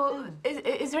 So,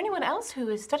 is there anyone else who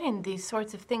is studying these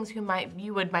sorts of things who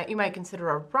you might consider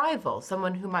a rival,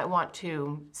 someone who might want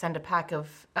to send a pack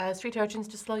of street urchins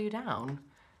to slow you down?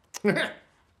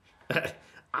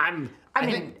 I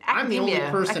mean, think I'm the only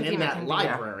academia- person in academia that can be,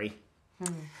 library.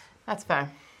 That's fair.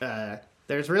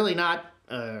 There's really not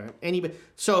anybody.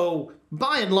 So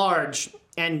by and large,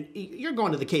 and you're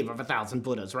going to the Cave of 1,000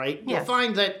 Buddhas, right? Yes. You'll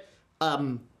find that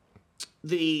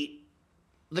the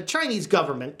the Chinese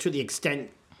government, to the extent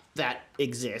that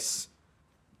exists,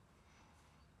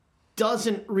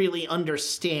 doesn't really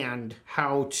understand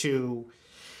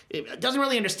it doesn't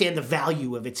really understand the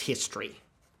value of its history.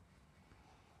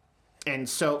 And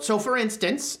so for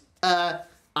instance,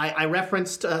 I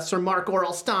referenced Sir Mark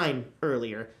Aurel Stein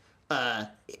earlier.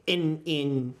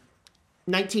 In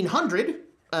 1900,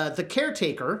 the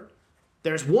caretaker,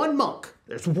 there's one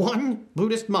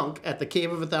Buddhist monk at the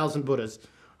Cave of 1,000 Buddhas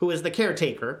who is the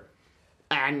caretaker,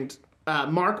 and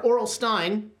Mark Aurel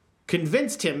Stein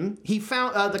convinced him.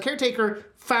 The caretaker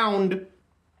found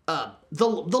the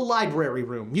library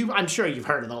room. I'm sure you've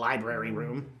heard of the library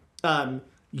room.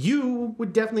 You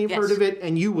would definitely have heard of it,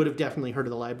 and you would have definitely heard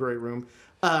of the library room.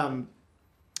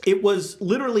 It was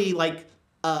literally like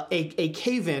a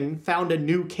cave-in found a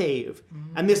new cave.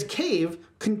 And this cave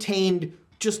contained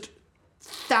just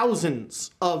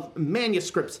thousands of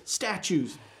manuscripts,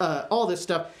 statues, all this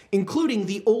stuff, including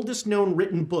the oldest known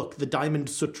written book, the Diamond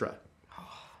Sutra.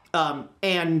 You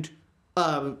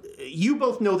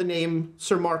both know the name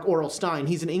Sir Mark Aurel Stein.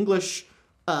 He's an English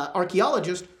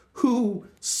archaeologist who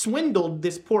swindled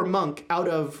this poor monk out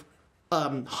of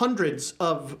hundreds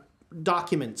of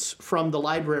documents from the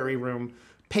library room,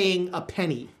 paying a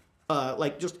penny.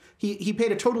 He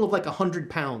paid a total of like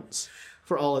 £100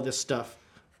 for all of this stuff.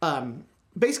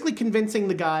 Basically convincing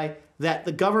the guy that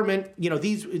the government,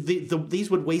 these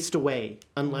would waste away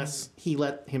unless he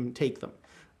let him take them.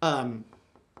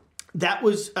 That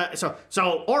was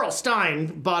so Aurel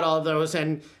Stein bought all of those,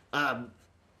 and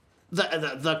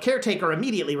the caretaker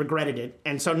immediately regretted it,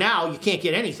 and so now you can't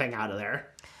get anything out of there.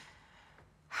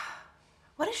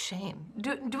 What a shame.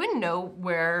 Do we know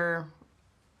where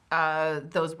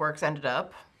those works ended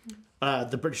up?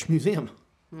 The British Museum.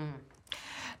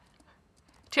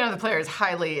 Tiana the player is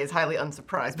highly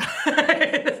unsurprised by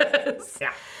this.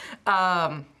 Yeah.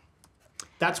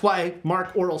 That's why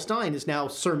Mark Aurel Stein is now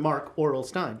Sir Mark Aurel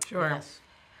Stein. Sure. Yes.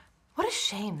 What a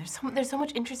shame. There's so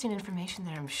much interesting information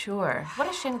there, I'm sure. What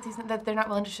a shame that they're not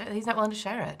willing to he's not willing to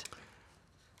share it.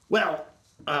 Well,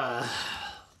 I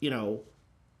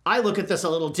look at this a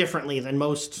little differently than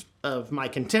most of my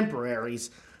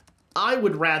contemporaries. I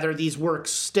would rather these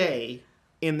works stay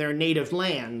in their native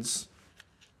lands,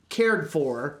 cared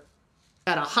for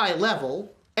at a high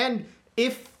level, and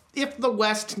if the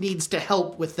West needs to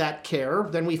help with that care,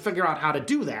 then we figure out how to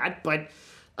do that. But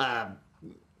I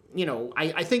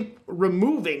think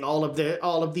removing all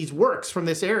of these works from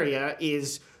this area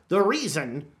is the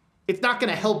reason. It's not going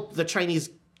to help the Chinese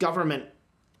government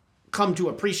come to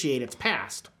appreciate its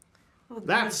past. Well,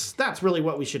 that's really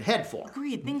what we should head for.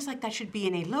 Agreed. Things like that should be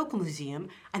in a local museum,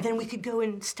 and then we could go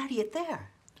and study it there.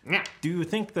 Yeah. Do you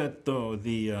think that though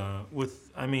the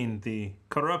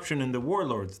corruption and the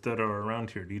warlords that are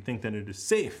around here, do you think that it is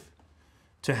safe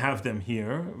to have them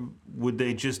here? Would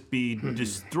they just be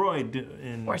destroyed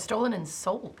or stolen and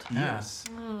sold? Yes.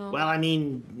 Oh. Well, I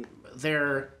mean,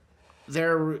 the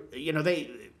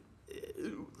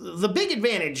big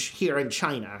advantage here in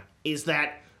China is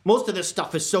that most of this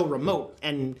stuff is so remote,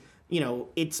 and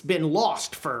it's been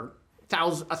lost for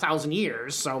 1,000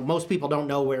 years, so most people don't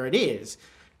know where it is.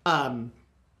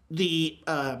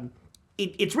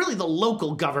 It's really the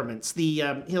local governments.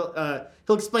 He'll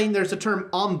explain. There's a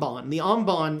term "amban." The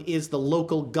amban is the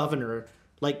local governor.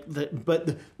 But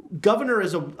the governor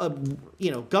is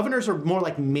governors are more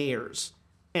like mayors,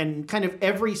 and kind of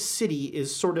every city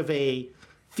is sort of a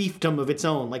fiefdom of its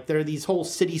own. Like there are these whole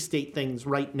city-state things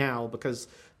right now because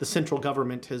the central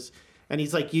government has. And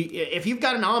he's like, if you've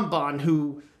got an amban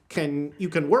who you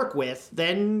can work with,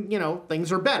 then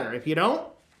things are better. If you don't,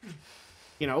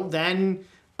 then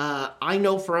I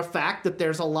know for a fact that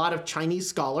there's a lot of Chinese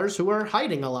scholars who are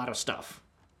hiding a lot of stuff.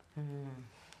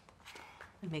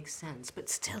 It makes sense, but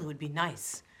still it would be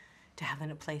nice to have in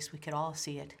a place we could all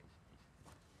see it.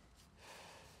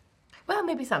 Well,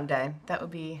 maybe someday. That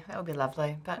would be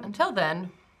lovely. But until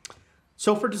then.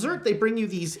 So for dessert, they bring you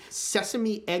these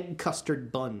sesame egg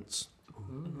custard buns.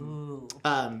 Ooh.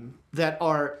 That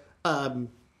are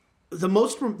the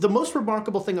most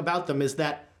remarkable thing about them is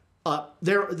that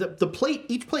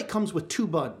each plate comes with two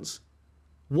buns.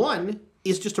 One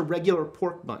is just a regular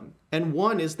pork bun, and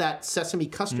one is that sesame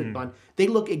custard bun. They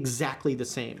look exactly the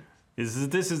same.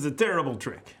 This is a terrible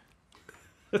trick.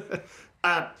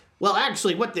 Well,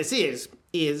 actually, what this is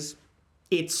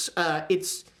it's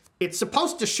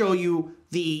supposed to show you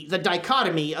the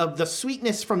dichotomy of the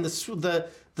sweetness from the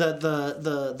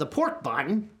pork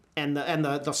bun and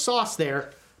the sauce there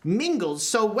mingles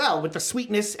so well with the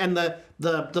sweetness and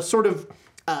the sort of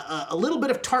a little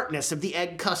bit of tartness of the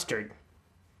egg custard.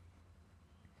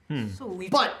 So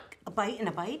But A bite and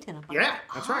a bite and a bite. Yeah,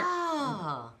 that's right.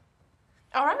 Ah.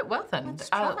 All right, well then. Let's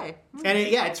try. And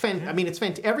it's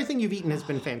everything you've eaten has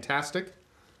been fantastic.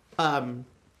 And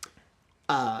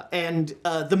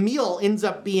the meal ends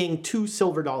up being $2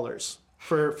 silver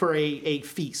for a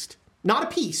feast, not a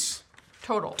piece.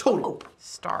 Total.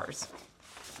 Stars.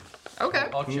 Okay.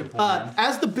 I'll chip one.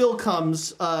 As the bill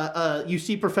comes, you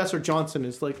see Professor Johnson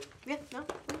is like, Yeah, no,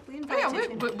 we Oh, invited yeah,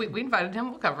 him. we invited him.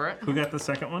 We'll cover it. Who got the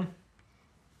second one?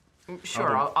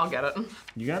 Sure, I'll get it.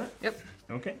 You got it? Yep.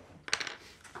 Okay.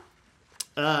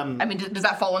 I mean, does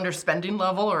that fall under spending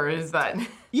level, or is that?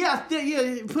 yeah,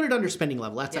 put it under spending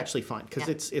level. That's actually fine because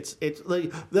it's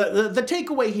like the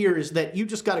takeaway here is that you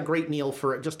just got a great meal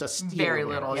for just a steal. Very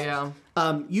little, yeah.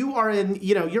 You are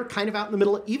you're kind of out in the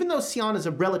middle. Even though Xi'an is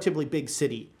a relatively big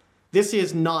city, this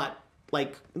is not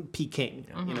like Peking.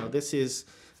 This is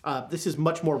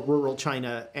much more rural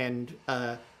China, and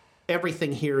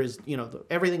everything here is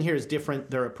everything here is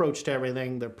different. Their approach to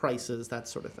everything, their prices, that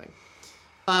sort of thing.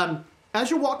 As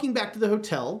you're walking back to the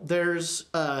hotel, there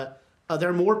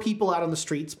are more people out on the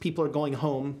streets. People are going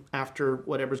home after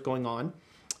whatever's going on.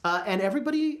 And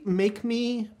everybody make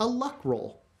me a luck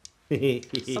roll.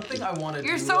 Something I want to do.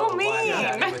 You're so while I'm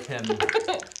chatting mean. with him.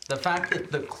 The fact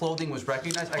that the clothing was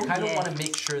recognized, I kind of want to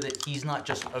make sure that he's not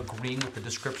just agreeing with the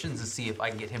descriptions and see if I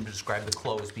can get him to describe the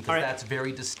clothes because that's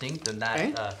very distinct and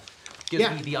that gives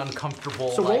me the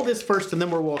uncomfortable. So roll this first, and then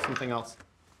we'll roll something else.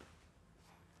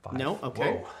 5. No?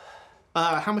 Okay. Whoa.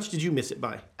 How much did you miss it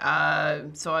by?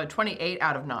 So 28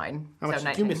 out of 9. How much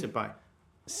did you miss it by?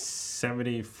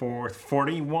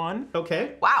 41.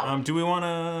 Okay. Wow. Do we want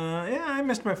to? Yeah, I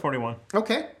missed by 41.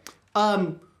 Okay.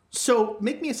 So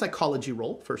make me a psychology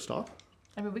roll first off.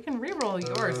 I mean, we can re-roll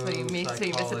yours so you miss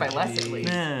it by less at least.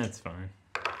 Nah, it's fine.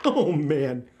 Oh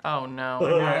man. Oh no.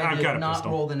 I've did got a not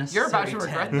pistol. roll the You're about to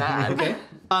necessary regret 10. that. Okay.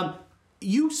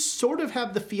 You sort of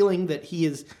have the feeling that he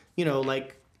is,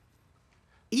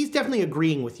 he's definitely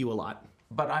agreeing with you a lot.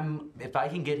 But if I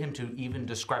can get him to even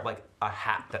describe like a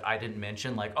hat that I didn't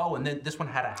mention, like, oh, and then this one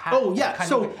had a hat. Oh, yeah,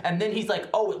 and then he's like,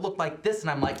 oh, it looked like this,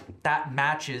 and I'm like, that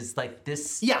matches like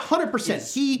this. Yeah,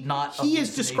 100%. He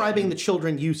is describing the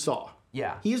children you saw.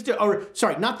 Yeah.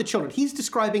 Sorry, not the children. He's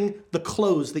describing the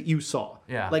clothes that you saw.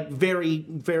 Yeah. Like very,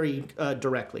 very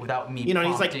directly. Without me he's like,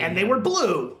 prompting and they him. were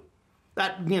blue.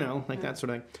 That, like that sort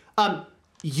of thing.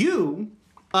 You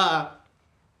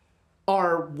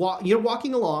you're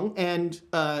walking along, and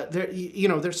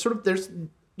you're sort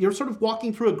of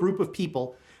walking through a group of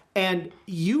people, and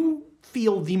you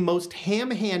feel the most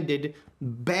ham-handed,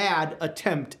 bad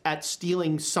attempt at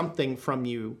stealing something from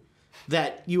you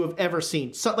that you have ever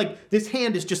seen. So, like, this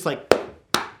hand is just like...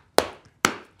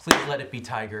 Please let it be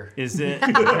Tiger. Is it?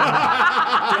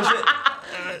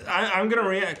 I'm gonna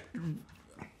react.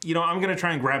 I'm gonna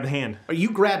try and grab the hand. Or you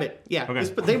grab it, yeah.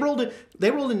 Okay. But they rolled a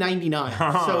 99,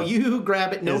 so you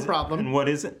grab it, no problem. And what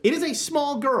is it? It is a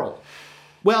small girl.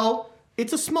 Well,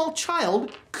 it's a small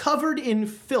child covered in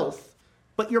filth,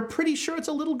 but you're pretty sure it's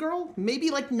a little girl,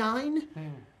 maybe like 9.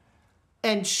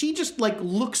 And she just like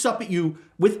looks up at you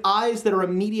with eyes that are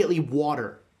immediately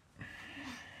water.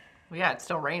 Well, yeah, it's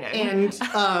still raining. And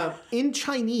in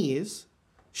Chinese,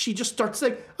 she just starts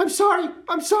saying, I'm sorry.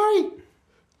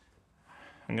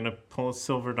 I'm gonna pull a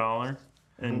silver dollar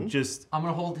and just. I'm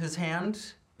gonna hold his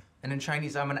hand, and in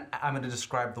Chinese, I'm gonna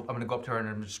go up to her and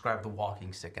I'm gonna describe the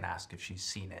walking stick and ask if she's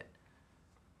seen it.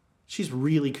 She's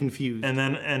really confused. And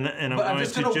then I'm But going I'm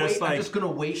just to gonna just wait. like I'm just gonna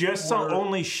wait just so for-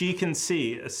 only she can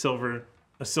see a silver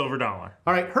dollar.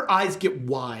 All right, her eyes get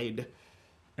wide,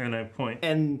 And I point.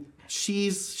 and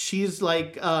she's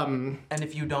like, And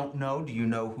if you don't know, do you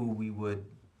know who we would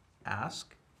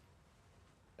ask?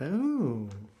 oh.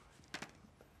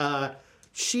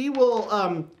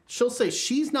 She'll say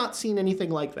she's not seen anything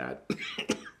like that.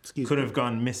 Excuse Could me. have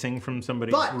gone missing from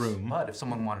somebody's But- room. But if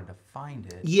someone wanted to find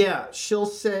it, Yeah, she'll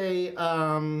say,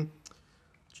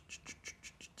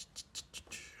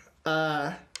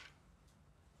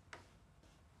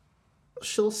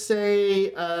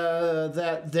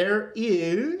 that there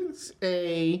is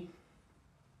a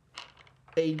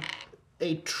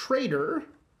trader,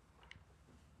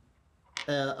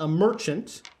 a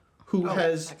merchant, who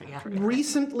has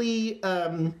recently,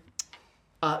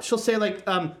 she'll say like,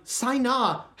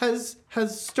 Sina has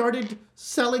started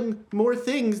selling more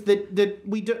things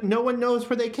that no one knows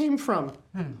where they came from.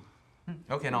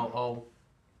 okay, and I'll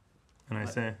And I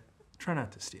say, try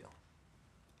not to steal.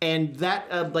 And that,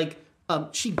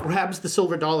 she grabs the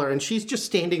silver dollar, and she's just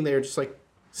standing there, just like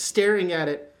staring at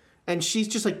it. And she's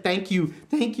just like, thank you,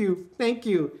 thank you, thank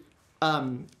you.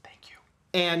 thank you.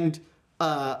 And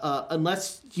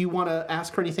unless you want to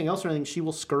ask her anything else or anything, she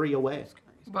will scurry away.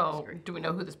 Well, do we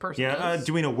know who this person Yeah, is?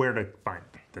 do we know where to find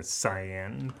the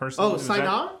cyan person? Oh, Is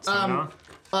that- Saina?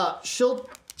 Saina?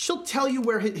 She'll tell you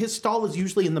where his stall is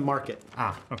usually in the market.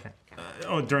 Ah, okay.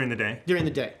 During the day? During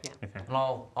the day. Yeah. Okay. And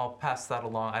I'll pass that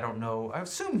along. I don't know. I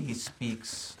assume he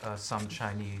speaks some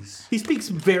Chinese. He speaks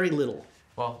very little.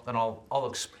 Well, then I'll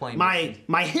explain.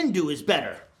 My Hindu is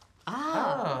better.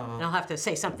 Ah. And I'll have to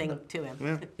say something to him.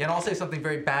 Yeah, and I'll say something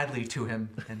very badly to him.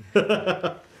 And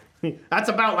That's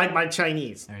about like my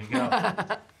Chinese. there you go.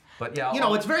 But yeah,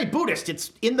 It's very Buddhist.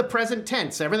 It's in the present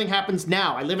tense. Everything happens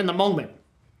now. I live in the moment.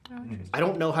 I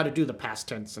don't know how to do the past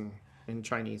tense in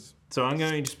Chinese. So I'm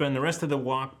going to spend the rest of the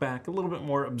walk back a little bit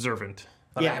more observant.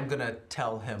 But Yeah. I am gonna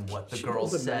tell him what the She girl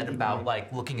rolled a said 99. about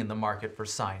like looking in the market for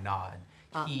Saina.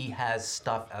 He has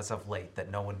stuff as of late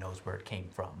that no one knows where it came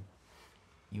from.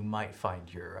 You might find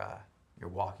your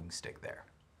walking stick there.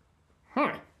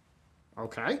 Huh.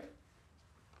 Okay.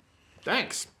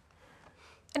 Thanks.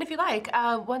 And if you like,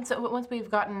 once we've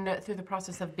gotten through the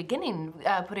process of beginning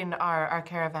putting our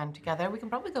caravan together, we can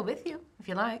probably go with you, if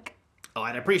you like. Oh,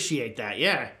 I'd appreciate that.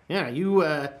 Yeah. Yeah, you,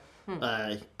 I'm,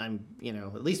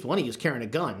 at least one of you's carrying a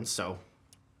gun, so.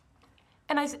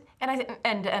 And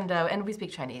we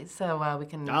speak Chinese, so we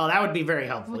can. Oh, that would be very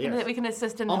helpful, yes. We can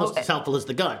assist in Almost as helpful as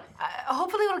the gun.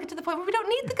 hopefully we'll get to the point where we don't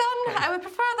need the gun. I would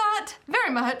prefer that very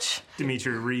much.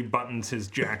 Dimitri rebuttons his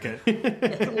jacket.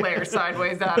 Glare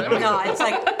sideways at him. No, it's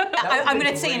like I'm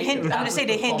going to say I'm going to say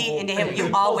to Hindi into him.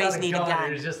 You always need a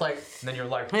gun. It's just like, and then you're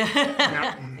like,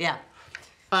 Yeah.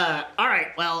 All right,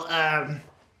 well,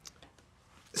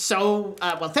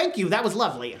 well, thank you. That was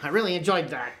lovely. I really enjoyed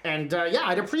that. And, yeah,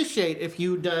 I'd appreciate if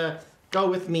you'd go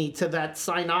with me to that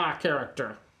Saina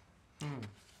character.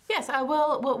 Yes,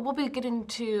 we'll be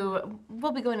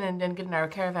going in and getting our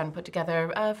caravan put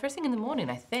together first thing in the morning,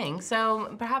 I think.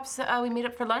 So perhaps we meet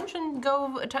up for lunch and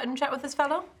go and chat with this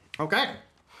fellow. Okay.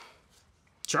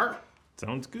 Sure.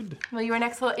 Sounds good. Well, you're an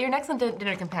excellent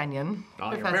dinner companion.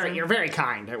 Oh, Professor. you're very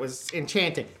kind. It was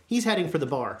enchanting. He's heading for the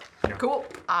bar. Cool.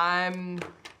 I'm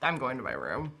going to my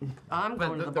room. I'm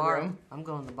going to the bar. I'm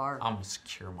going to the bar. I'm gonna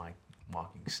secure my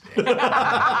walking stick.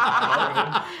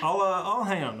 I'll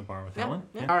hang out in the bar with Helen.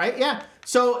 Yeah. All right, yeah.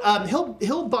 So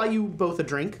he'll buy you both a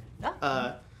drink.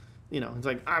 It's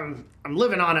like I'm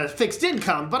living on a fixed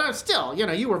income, but I'm still,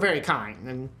 you were very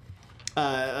kind,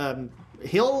 and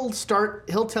he'll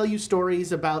tell you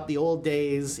stories about the old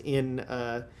days in.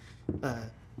 I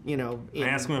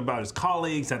ask him about his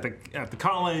colleagues at the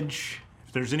college.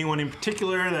 If there's anyone in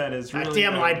particular that is really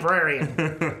damn librarian.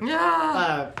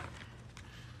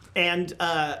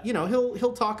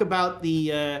 He'll talk about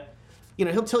the.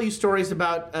 He'll tell you stories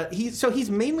about. He's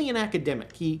mainly an academic.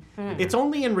 It's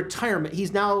only in retirement.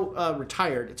 He's now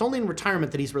retired. It's only in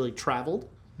retirement that he's really traveled.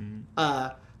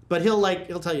 But he'll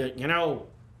tell you,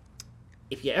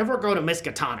 if you ever go to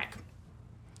Miskatonic,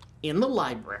 in the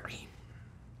library,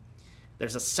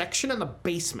 there's a section in the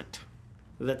basement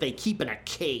that they keep in a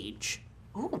cage.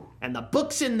 Ooh. And the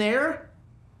books in there,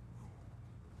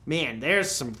 man,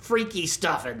 there's some freaky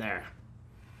stuff in there.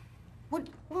 When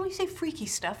we say freaky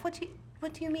stuff, what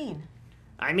do you mean?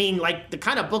 I mean, like the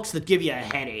kind of books that give you a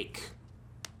headache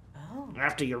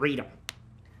after you read them,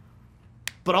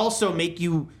 but also make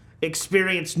you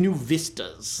experience new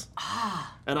vistas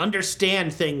and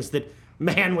understand things that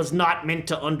man was not meant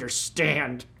to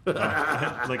understand.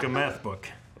 like a math book.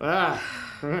 But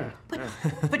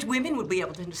women would be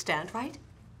able to understand, right?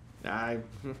 I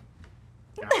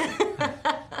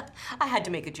had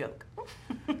to make a joke.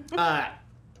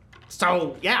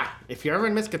 So yeah, if you're ever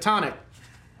in Miskatonic,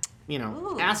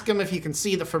 ask them if you can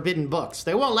see the forbidden books.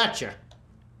 They won't let you,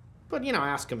 but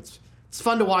ask them. It's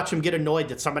fun to watch them get annoyed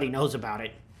that somebody knows about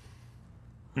it.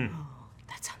 Oh,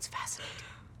 that sounds fascinating.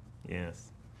 Yes.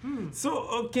 So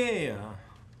okay.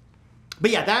 But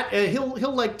yeah, that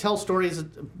he'll like tell stories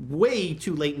way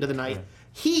too late into the night.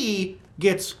 He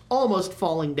gets almost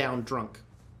falling down drunk,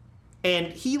 and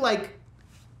he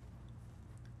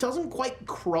doesn't quite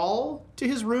crawl to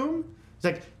his room. He's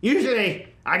like, usually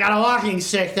I got a walking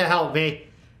stick to help me.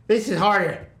 This is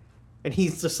harder, and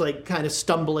he's just kind of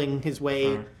stumbling his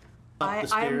way up the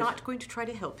stairs. I am not going to try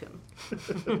to help him.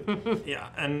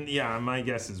 My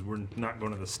guess is we're not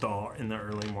going to the stall in the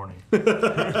early morning.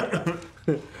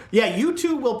 Yeah, you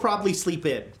two will probably sleep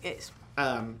in. Yes.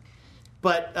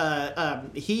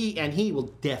 But he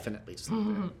will definitely sleep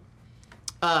in.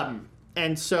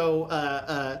 And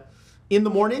so in the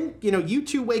morning, you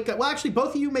two wake up. Well, actually,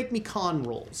 both of you make me con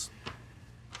rolls.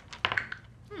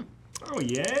 Oh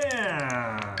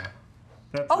yeah.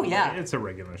 Oh, yeah. It's a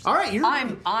regular. All right,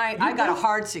 I got a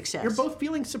hard success. You're both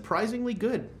feeling surprisingly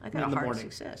good I got in a the hard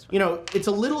morning. success. You know, it's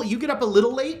a little. You get up a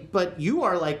little late, but you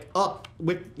are like up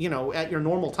with at your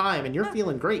normal time, and you're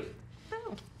feeling great.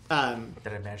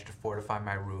 Did I manage to fortify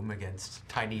my room against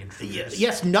tiny intruders?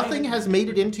 Yes, nothing has made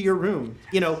it into your room.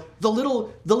 You know, the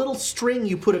little string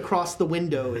you put across the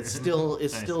window is still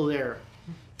there.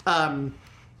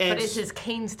 But is his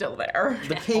cane still there?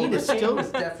 The cane is still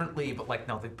definitely, but like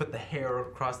no, they put the hair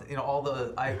across. All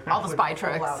the spy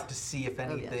tricks out to see if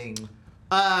anything.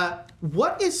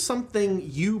 What is something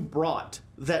you brought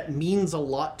that means a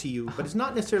lot to you, but is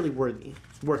not necessarily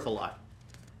worth a lot?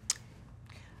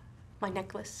 My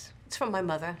necklace. It's from my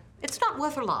mother. It's not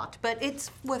worth a lot, but it's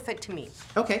worth it to me.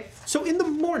 Okay, so in the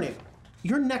morning,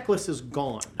 your necklace is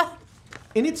gone.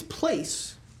 In its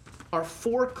place are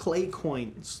 4 clay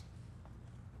coins.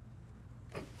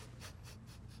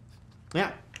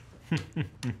 Yeah.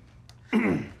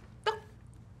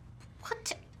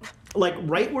 What? Like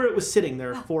right where it was sitting,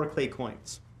 there are 4 clay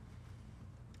coins.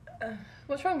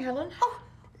 What's wrong, Helen? Oh,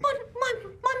 my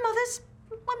mother's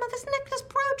necklace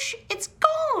brooch. It's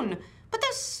gone. But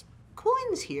there's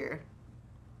coins here.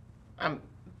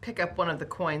 Pick up one of the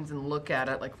coins and look at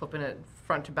it, like flipping it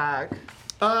front to back.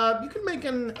 You can make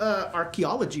an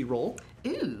archaeology roll.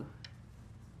 Ooh.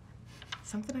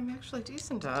 Something I'm actually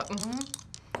decent at.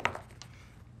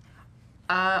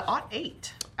 Ought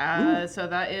 8. So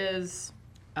that is,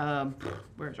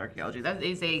 where's archaeology? That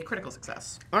is a critical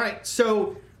success. All right,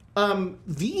 so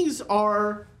these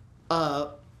are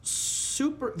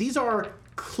these are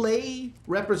clay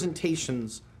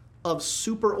representations of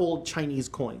super old Chinese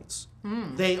coins.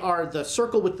 They are the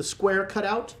circle with the square cut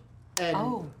out,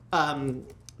 and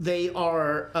they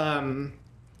are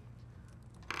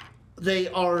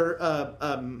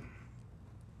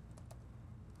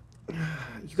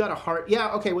you got a heart.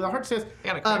 Yeah, okay, with a heart success. I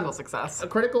got a critical success. A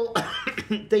critical.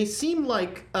 They seem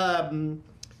like pan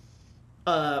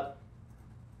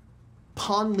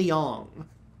liang,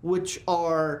 which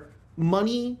are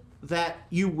money that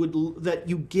you put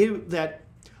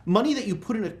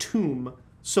in a tomb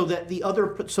so that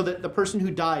the person who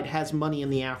died has money in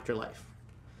the afterlife.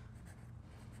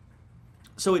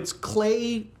 So it's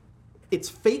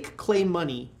fake clay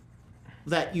money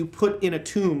that you put in a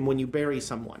tomb when you bury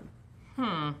someone.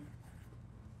 And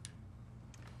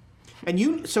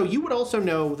you would also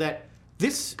know that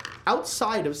this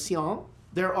outside of Xi'an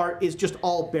is just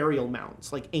all burial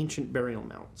mounds, like ancient burial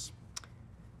mounds.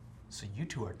 So you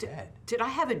two are dead. Did I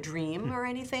have a dream or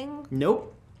anything?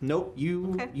 Nope.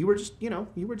 You were just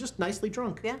you were just nicely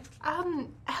drunk. Yeah.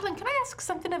 Helen, can I ask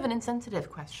something of an insensitive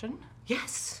question?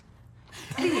 Yes.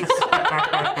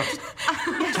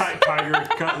 Tiger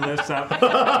cutting this up.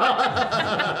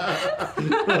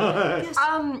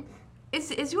 Yes.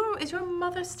 Is your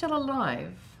mother still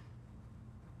alive?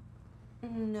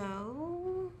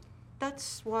 No.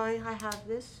 That's why I have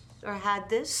this, or had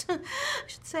this, I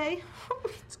should say.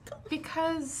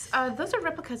 Because those are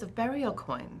replicas of burial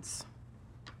coins.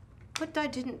 But I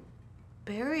didn't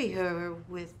bury her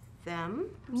with them.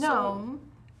 No.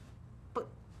 But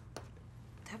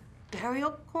they're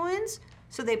burial coins?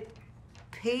 So they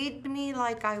paid me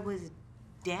like I was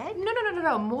dead?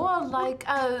 No. More like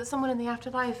someone in the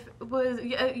afterlife was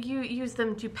you used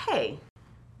them to pay.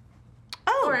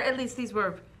 Oh. Or at least these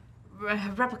were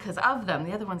replicas of them.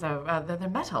 The other ones are they're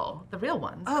metal, the real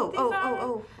ones.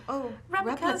 Oh,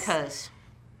 replicas.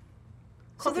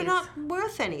 So they're not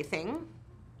worth anything.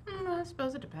 I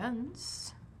suppose it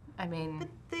depends. I mean... But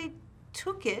they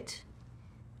took it.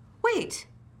 Wait.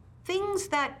 Things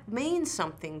that mean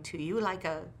something to you, like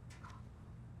a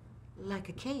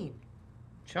cane.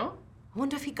 Sure. I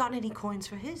wonder if he got any coins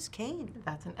for his cane.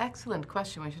 That's an excellent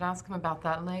question. We should ask him about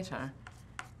that later.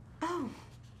 Oh.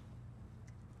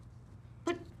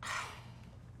 But...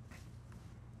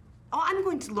 Oh, I'm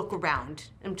going to look around.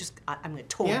 I'm going to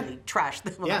totally trash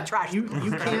them. Trash you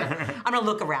can't. I'm going to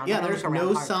look around. Yeah,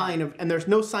 there's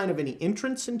no sign of any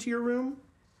entrance into your room.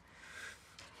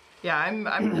 Yeah,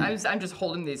 I'm just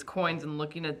holding these coins and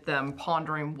looking at them,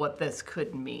 pondering what this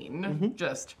could mean. Mm-hmm.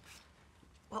 Just.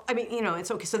 Well, I mean,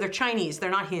 it's okay. So they're Chinese. They're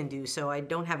not Hindu, so I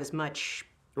don't have as much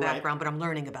background, but I'm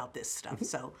learning about this stuff.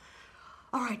 So,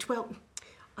 all right. Well,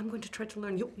 I'm going to try to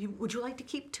learn. Would you like to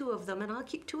keep 2 of them, and I'll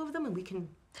keep 2 of them, and we can.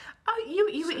 Oh,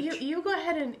 you go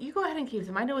ahead and keep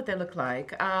them. I know what they look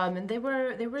like. And they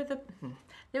were the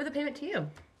payment to you.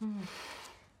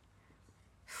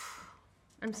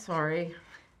 I'm sorry.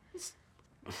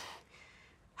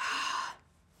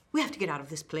 We have to get out of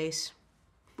this place.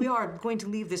 We are going to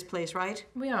leave this place, right?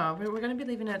 We are. We're going to be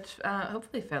leaving it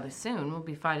hopefully fairly soon. We'll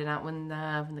be finding out when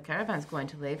the caravan's going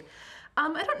to leave.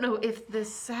 I don't know if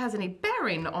this has any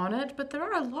bearing on it, but there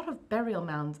are a lot of burial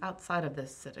mounds outside of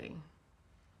this city.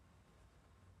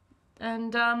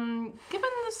 And given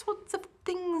the sorts of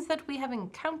things that we have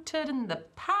encountered in the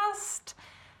past,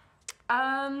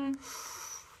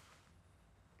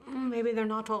 maybe they're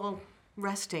not all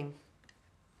resting.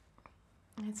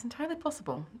 It's entirely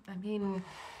possible. I mean,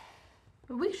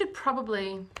 we should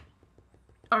probably...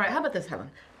 All right, how about this,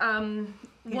 Helen?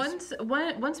 Yes.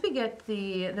 Once we get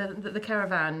the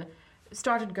caravan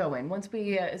started going, once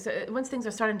things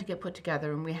are starting to get put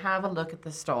together and we have a look at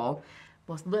the stall,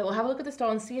 we'll have a look at the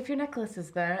stall and see if your necklace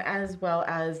is there, as well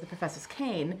as the professor's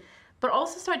cane, but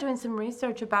also start doing some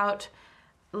research about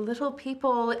little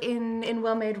people in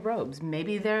well-made robes.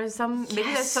 Maybe there's some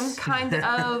kind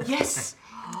of yes.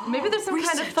 Maybe there's some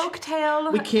kind of folk tale.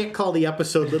 We can't call the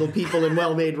episode "Little People in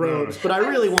Well-Made Robes," but I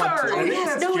really want to. I think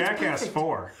that's Jackass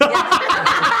 4.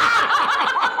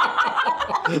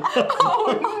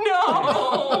 Oh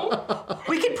no!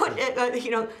 We could put,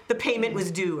 the payment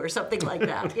was due or something like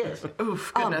that. Yes.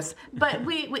 Oof, goodness. But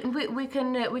we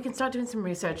can start doing some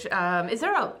research. Is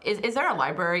there a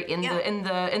library in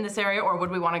this area, or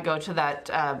would we want to go to that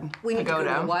we need pagoda?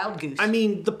 to go to Wild Goose. I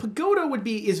mean, the pagoda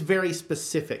is very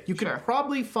specific. You could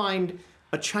probably find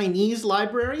a Chinese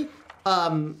library.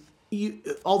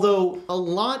 Although a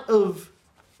lot of.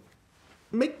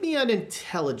 Make me an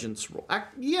intelligence roll. An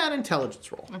intelligence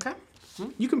roll. Okay.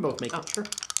 You can both make it, sure.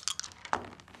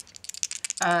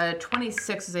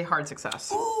 26 is a hard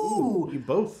success. Ooh. You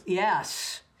both.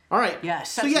 Yes. All right.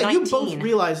 Yes. So that's yeah, 19. you both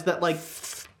realize that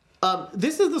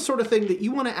this is the sort of thing that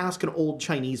you want to ask an old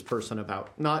Chinese person about.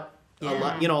 Not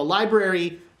a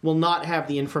library will not have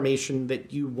the information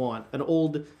that you want.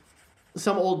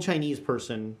 Some old Chinese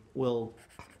person will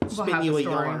spin you a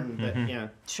yarn. Mm-hmm.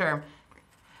 Sure.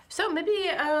 So maybe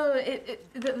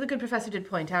the good professor did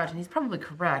point out, and he's probably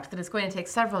correct, that it's going to take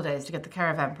several days to get the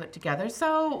caravan put together.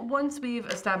 So once we've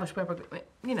established where we're,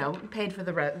 paid for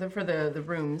the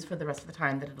rooms for the rest of the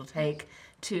time that it'll take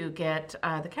to get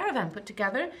the caravan put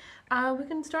together, we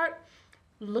can start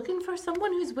looking for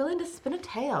someone who's willing to spin a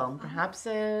tale. Perhaps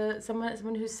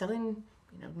someone who's selling,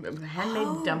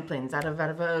 handmade dumplings out of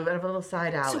a little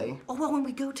side alley. So, when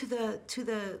we go to the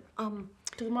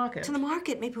market. To the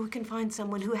market, maybe we can find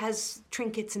someone who has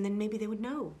trinkets, and then maybe they would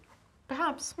know.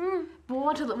 Perhaps. We'll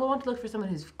want to look for someone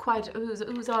who's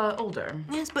older.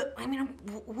 Yes, but I mean,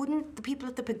 wouldn't the people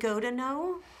at the pagoda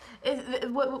know?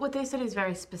 What they said is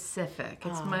very specific.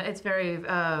 It's very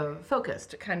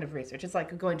focused kind of research. It's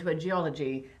like going to a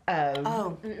geology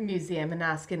museum and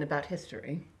asking about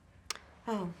history.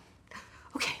 Oh,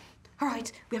 okay. All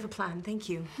right, we have a plan. Thank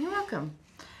you. You're welcome.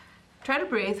 Try to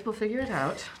breathe. We'll figure it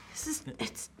out.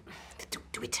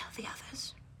 Do we tell the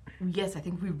others? Yes, I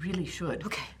think we really should.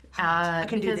 Okay. I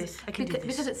can do this.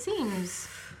 Because it seems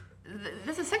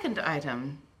there's a second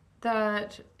item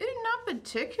that is not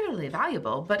particularly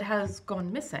valuable, but has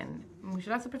gone missing. We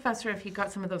should ask the professor if he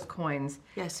got some of those coins.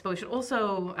 Yes. But we should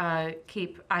also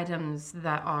keep items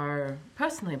that are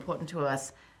personally important to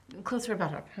us closer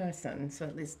about our person, so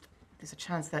at least there's a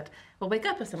chance that we'll wake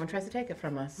up if someone tries to take it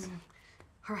from us.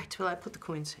 All right, well, I put the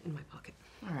coins in my pocket.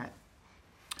 All right.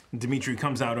 Dimitri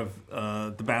comes out of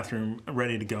the bathroom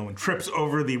ready to go and trips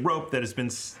over the rope that has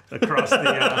been across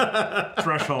the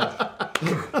threshold.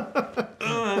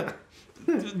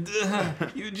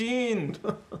 Eugene,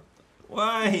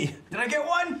 why? Did I get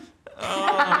one?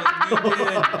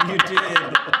 Oh, you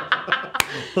did.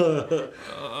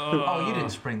 Oh, you didn't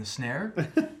spring the snare.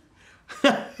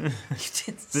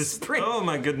 Oh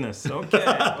my goodness. Okay.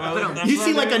 Well, you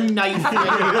see like a knife.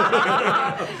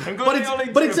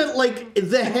 but it's at like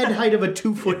the head height of a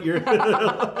 2-foot.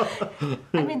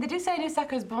 I mean, they do say a new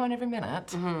sucker's born every minute.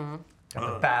 Mm-hmm.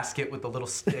 Got the basket with the little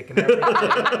stick and everything.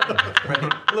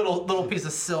 Right? Little piece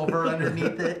of silver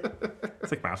underneath it.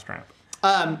 It's like mousetrap.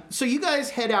 So you guys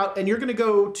head out, and you're going to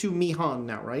go to Mihang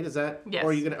now, right? Is that? Yes. Or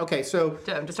are you going to? Okay, so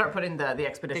to start putting the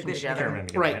expedition together.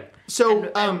 Right.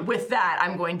 So and with that,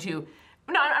 I'm going to.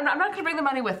 No, I'm not going to bring the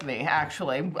money with me.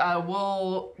 Actually,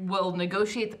 we'll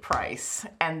negotiate the price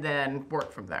and then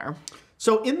work from there.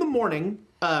 So in the morning,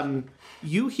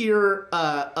 you hear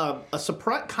a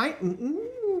surprise.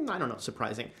 I don't know,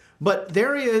 surprising, but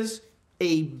there is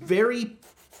a very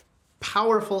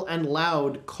powerful and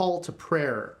loud call to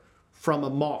prayer from a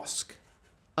mosque.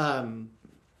 From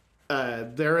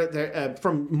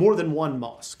more than one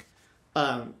mosque.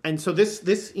 And so this,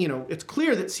 it's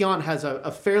clear that Xi'an has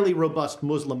a fairly robust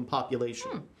Muslim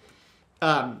population.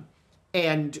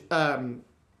 And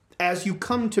as you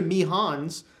come to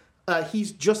Mihang's,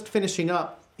 he's just finishing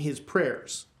up his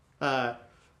prayers.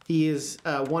 He is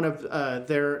one of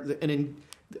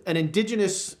an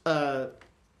indigenous.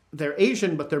 They're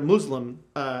Asian, but they're Muslim,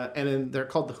 and then they're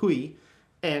called the Hui.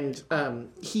 And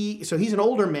he's an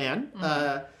older man.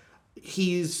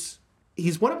 He's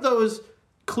one of those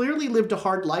clearly lived a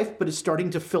hard life, but is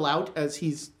starting to fill out as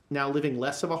he's now living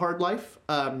less of a hard life,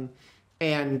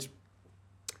 and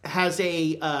has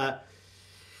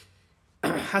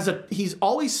he's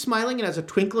always smiling and has a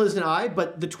twinkle in his eye,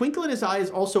 but the twinkle in his eye is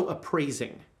also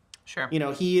appraising. Sure. You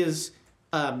know, he is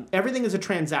everything is a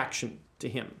transaction to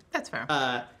him. That's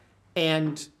fair.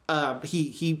 And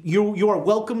you are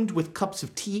welcomed with cups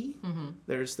of tea.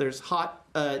 There's hot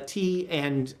tea,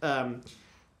 and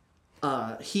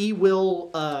he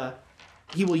will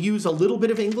use a little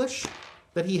bit of English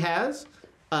that he has,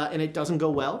 and it doesn't go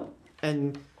well.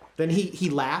 And then he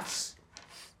laughs.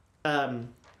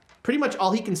 Pretty much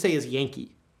all he can say is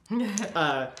Yankee. And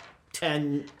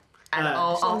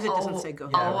as long as it doesn't say go.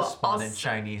 Yeah, I'll respond in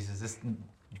Chinese. Is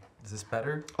this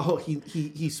better? Oh,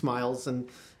 he smiles and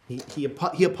he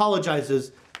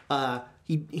apologizes. I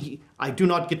do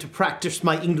not get to practice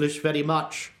my English very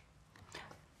much.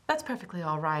 That's perfectly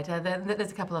all right.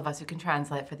 There's a couple of us who can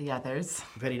translate for the others.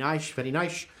 Very nice, very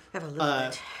nice. Have a little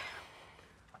bit.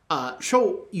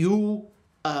 So you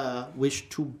wish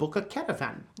to book a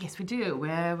caravan? Yes, we do.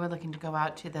 We're looking to go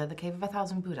out to the Cave of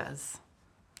 1,000 Buddhas.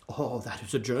 Oh, that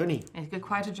is a journey. It's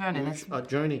quite a journey. A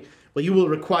journey. Well, you will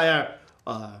require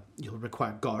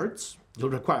guards. You'll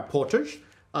require porters.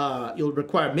 You'll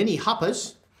require many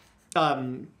hoppers.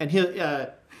 And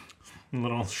he'll.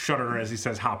 Little shudder as he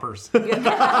says hoppers.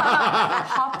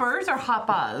 Hoppers or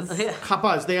hoppas?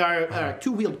 Hoppas. They are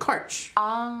two-wheeled carts.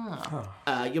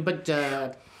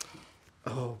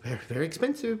 Very, very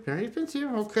expensive. Very expensive.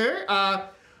 Okay.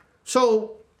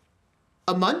 So,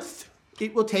 a month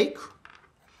it will take.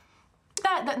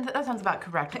 That sounds about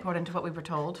correct, according to what we were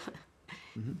told. I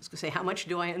was going to say, how much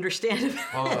do I understand?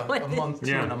 A month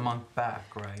to and a month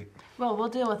back, right? Well, we'll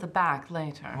deal with the back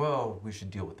later. Well, we should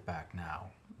deal with the back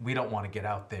now. We don't want to get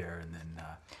out there and then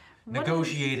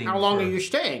negotiating. How long are you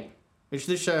staying? Is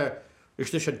this a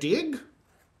dig?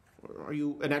 Are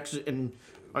you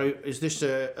is this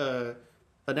an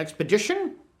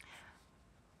expedition?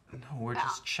 No, we're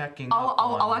just checking.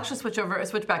 I'll actually switch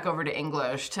back over to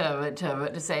English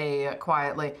to say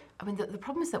quietly. I mean, the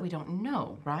problem is that we don't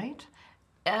know, right?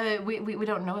 We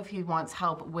don't know if he wants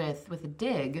help with a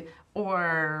dig,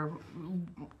 or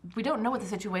we don't know what the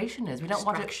situation is. We don't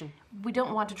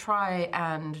want to try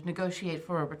and negotiate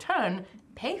for a return,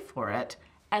 pay for it,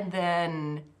 and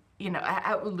then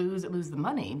lose the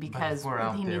money because if we're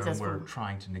out he there needs us. And we're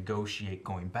trying to negotiate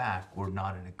going back. We're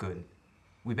not in a good.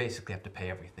 We basically have to pay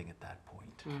everything at that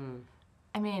point.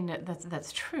 I mean,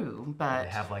 that's true, but they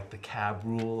have like the cab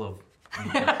rule of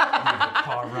leave the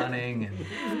car running and.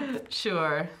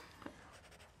 Sure.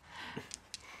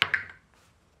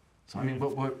 So I mean,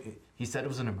 what he said it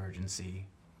was an emergency.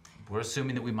 We're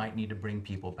assuming that we might need to bring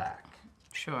people back.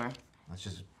 Sure. Let's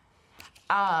just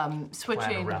switching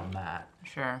plan around that.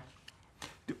 Sure.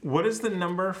 What is the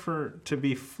number to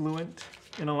be fluent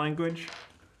in a language? I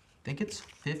think it's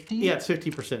 50. Yeah, it's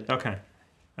 50%. Okay.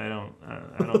 I don't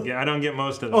get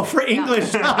most of that. Oh, for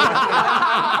English.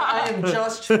 I am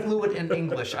just fluent in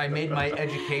English. I made my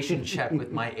education check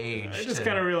with my age. I just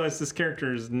kind of realized this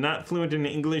character is not fluent in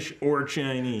English or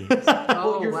Chinese.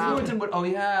 You're fluent in what? Oh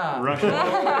yeah. Russian.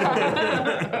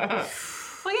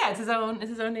 Well, yeah, it's his own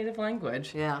native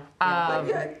language. Yeah.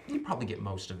 You probably get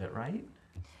most of it, right?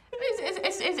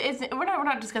 We're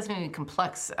not discussing any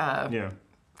complex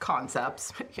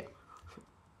concepts.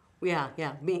 Yeah.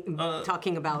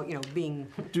 Talking about being.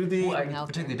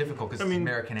 Particularly difficult because it's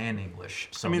American and English.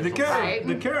 So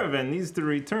the caravan needs to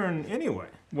return anyway,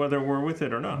 whether we're with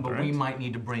it or not. But right? we might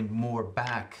need to bring more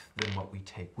back than what we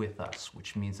take with us,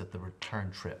 which means that the return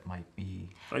trip might be.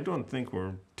 I don't think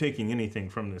we're taking anything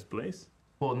from this place.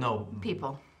 Well, no.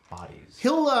 People. Bodies.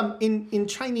 He'll in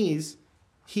Chinese,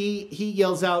 he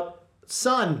yells out,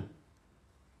 "Son,"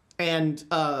 and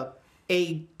a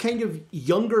kind of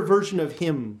younger version of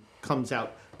him comes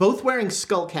out, both wearing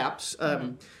skull caps.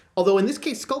 Although in this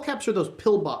case, skull caps are those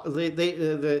pillbox.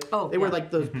 They wear like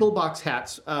those pillbox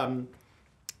hats. And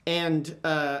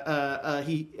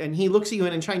he looks at you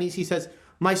and in Chinese he says,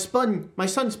 "My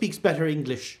son speaks better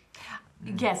English."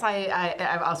 Yes,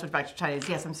 I'll switch back to Chinese.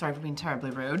 Yes, I'm sorry for being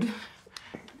terribly rude.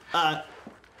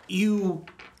 You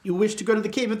wish to go to the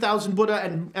Cave of 1,000 Buddha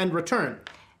and return?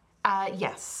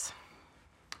 Yes.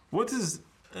 What is?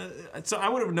 So I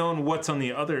would have known what's on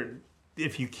the other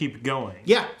if you keep going.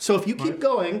 Yeah. So if you keep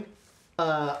going,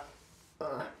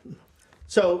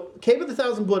 so Cave of the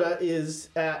 1,000 Buddha is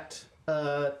at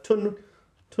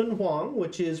Tunhuang,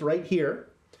 which is right here.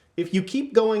 if you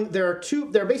keep going, there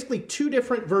are basically two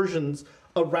different versions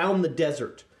around the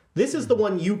desert. This is the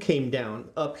one you came down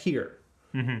up here.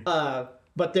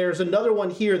 But there's another one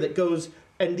here that goes,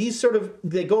 and these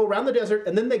they go around the desert,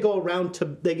 and then they go around to,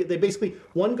 they basically,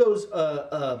 one goes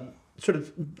sort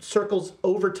of circles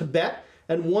over Tibet,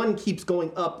 and one keeps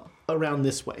going up around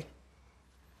this way.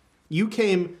 You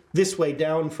came this way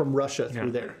down from Russia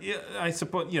through there. Yeah, I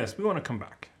suppose, yes, we want to come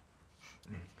back.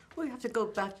 We have to go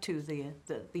back to the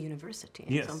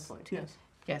university at some point. Yes.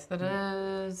 Yes, that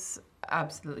is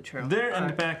absolutely true. There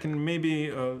and back in maybe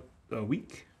a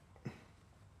week.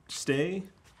 Stay.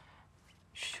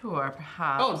 Sure,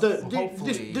 perhaps. Oh,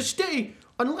 the stay,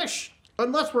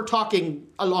 unless we're talking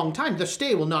a long time, the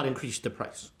stay will not increase the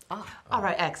price. All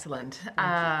right, excellent.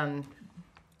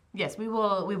 Yes, we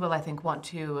will. I think want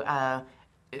to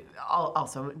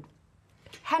also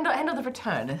handle the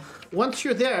return. Once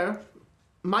you're there,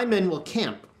 my men will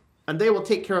camp, and they will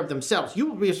take care of themselves. You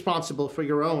will be responsible for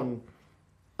your own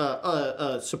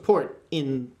support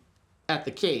at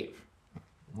the cave.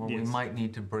 Well, we might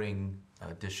need to bring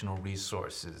additional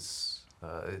resources.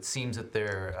 It seems that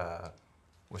there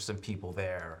were some people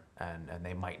there, and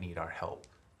they might need our help.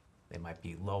 They might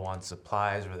be low on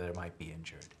supplies, or they might be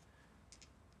injured.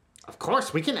 Of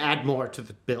course, we can add more to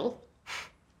the bill.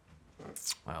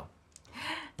 Well,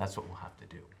 that's what we'll have to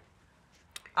do.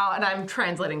 Oh, and I'm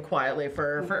translating quietly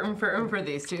for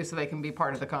these two so they can be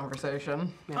part of the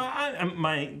conversation.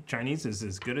 My Chinese is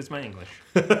as good as my English.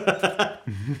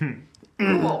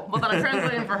 Cool. Well, then I'm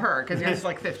translating for her because yours is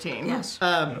like 15. Yes.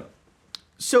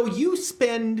 So you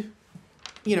spend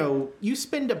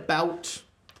about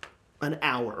an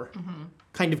hour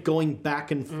kind of going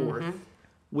back and forth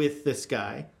with this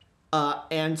guy.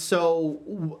 And so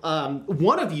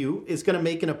one of you is going to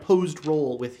make an opposed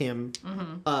roll with him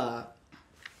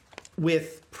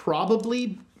with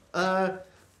probably either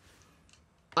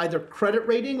credit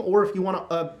rating or if you want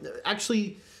to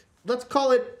actually, let's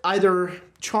call it either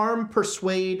charm,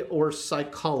 persuade, or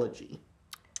psychology.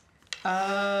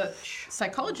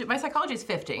 Psychology. My psychology is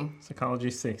 50. Psychology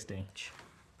 60.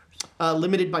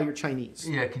 Limited by your Chinese.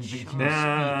 Yeah, can you speak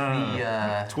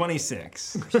the...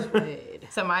 26.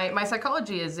 So my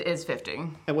psychology is 50.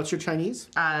 And what's your Chinese?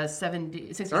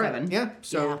 67. All right, yeah,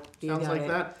 so Yeah, sounds like it.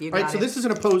 that. You All right, got so it. this is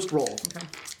an opposed roll. Okay.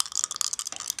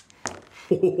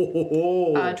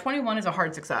 21 is a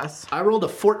hard success. I rolled a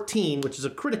 14, which is a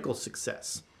critical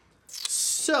success.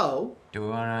 So, Do we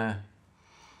want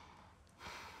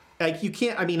like, you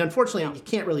can't, I mean, unfortunately, you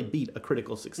can't really beat a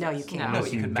critical success. No, you can't. to...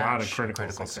 Unless you you could got a match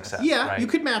critical success. Yeah, right? you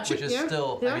could match it. Which is yeah.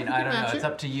 still, Yeah, I mean, you I could don't know, match it's it.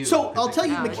 up to you. So I'll tell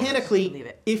you Leave mechanically,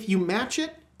 it. if you match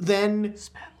it, then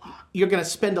you're going to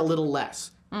spend a little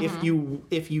less. If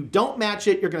you don't match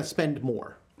it, you're going to spend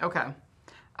more. Okay.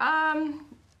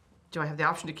 Do I have the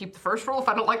option to keep the first roll if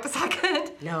I don't like the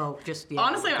second? No, just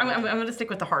Honestly, I'm going to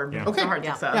stick with the hard, Okay. the hard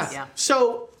Yeah. success. Yeah.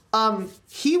 So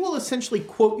he will essentially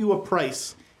quote you a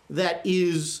price that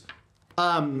is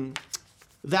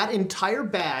that entire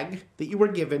bag that you were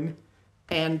given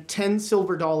and 10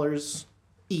 silver dollars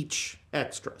each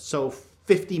extra. So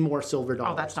 50 more silver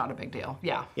dollars. Oh, that's not a big deal.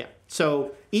 Yeah. Yeah.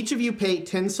 So each of you pay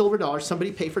 10 silver dollars.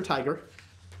 Somebody pay for Tiger.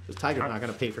 Because Tiger's not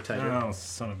going to pay for Tiger. Oh,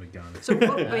 son of a gun. So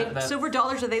wait, silver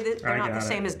dollars, they're not the got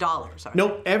same it. as dollars, are they?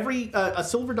 Nope. Every a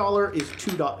silver dollar is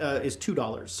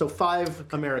 $2. So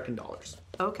 $5 American dollars.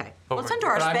 Okay. Well, it's under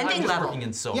our But I'm spending just level. working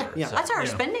in silver. Yeah. so- That's our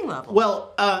spending level.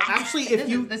 Well, actually, if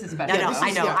you This is No, better. no, this I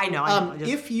is- know, yeah. I know.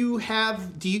 Just- If you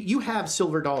have, you have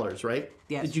silver dollars, right?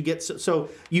 Yes. Did you get so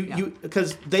you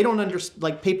because they don't understand,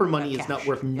 like, paper money is not cash.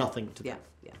 worth nothing to yeah,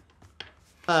 them.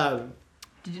 yeah.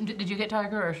 Did you get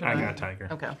Tiger or should I? I got Tiger.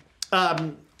 Okay.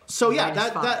 So yeah, Minus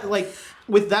that five. like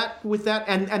with that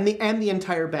and the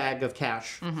entire bag of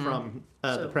cash from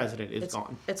the president is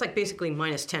gone. It's like basically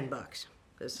minus $10.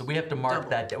 So we have to mark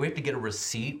that. We have to get a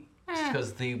receipt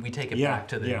because we take it Yeah, back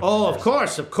to the. yeah. Oh, of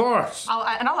course.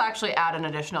 I'll actually add an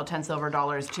additional 10 silver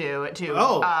dollars to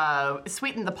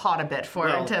sweeten the pot a bit for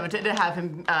Well, to have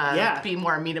him be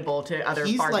more amenable to other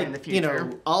He's bargain like, in the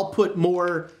future. I'll put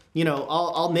more.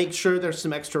 I'll make sure there's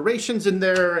some extra rations in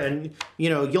there, and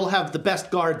you'll have the best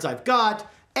guards I've got,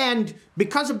 and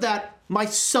because of that, my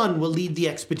son will lead the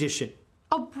expedition.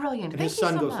 Oh, brilliant! And Thank his you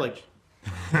son so goes much.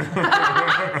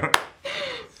 like,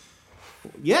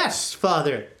 "Yes,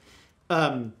 father."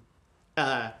 But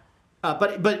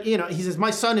he says,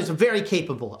 my son is very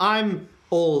capable. I'm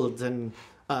old, and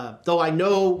though I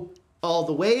know all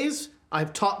the ways,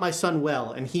 I've taught my son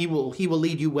well, and he will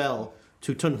lead you well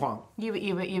to Tunhuang.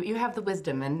 You have the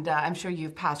wisdom, and I'm sure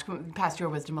you've passed your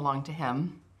wisdom along to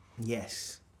him.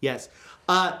 Yes.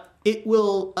 It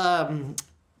will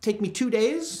take me 2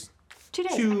 days 2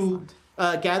 days, to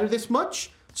gather this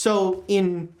much. So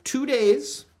in 2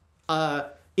 days,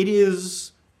 it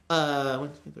is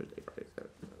Wednesday, Thursday, Friday,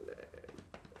 Saturday.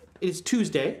 It is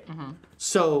Tuesday.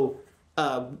 So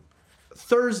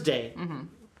Thursday,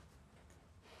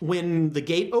 when the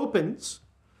gate opens,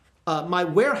 my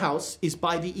warehouse is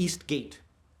by the east gate.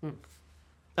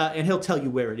 And he'll tell you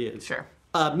where it is. Sure.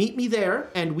 Meet me there,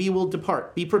 and we will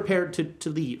depart. Be prepared to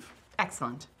leave.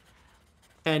 Excellent.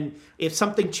 And if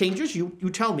something changes, you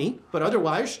tell me. But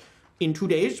otherwise, in 2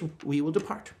 days, we will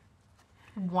depart.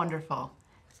 Wonderful.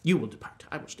 You will depart.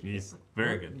 I will stay. Yes,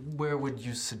 very good. Where would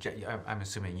you suggest? I'm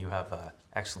assuming you have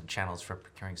excellent channels for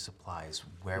procuring supplies.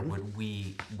 Where would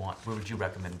we want? Where would you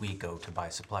recommend we go to buy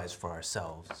supplies for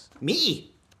ourselves?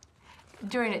 Me?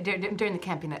 During the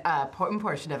camping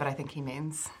portion of it, I think he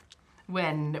means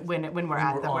when we're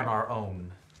at We're on our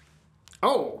own.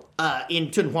 Oh,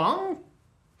 in Tunhuang?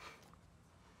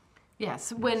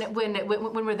 Yes, when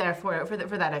we're there for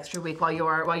that extra week while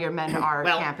your men are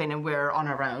camping and we're on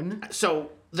our own.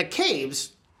 So the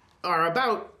caves are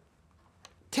about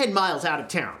 10 miles out of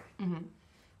town.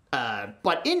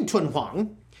 But in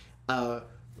Tunhuang,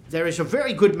 there is a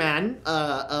very good man,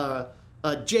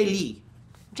 Jay Li.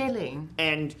 Jay Li.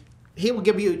 And he will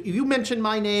give you, you mention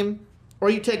my name, or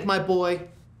you take my boy,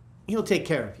 he'll take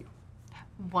care of you.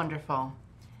 Wonderful.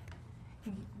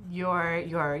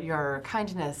 Your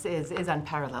kindness is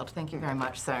unparalleled. Thank you very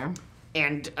much, sir.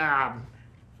 And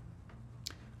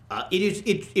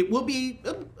it will be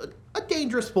a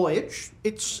dangerous voyage.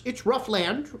 It's rough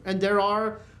land, and there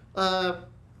are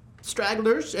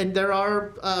stragglers, and there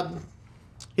are.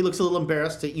 He looks a little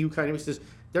embarrassed at you. Kind of says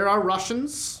there are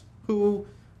Russians who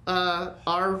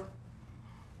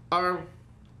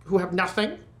who have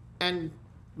nothing and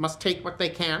must take what they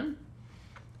can.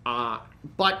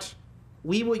 But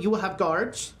you will have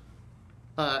guards,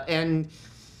 and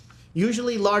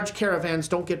usually large caravans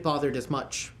don't get bothered as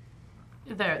much.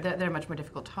 They're a much more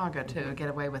difficult target to get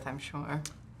away with, I'm sure.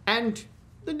 And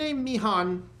the name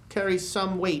Mihan carries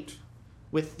some weight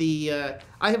with the.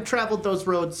 I have traveled those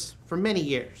roads for many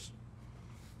years.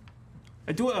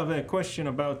 I do have a question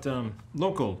about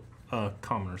local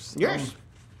commerce. Yes.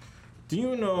 Do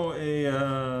you know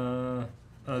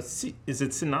is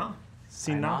it Sina?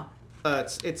 Sina?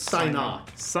 It's Sina.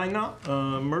 Sina,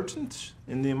 merchant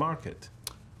in the market.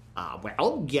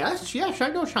 Well, yes, I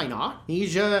know Sina.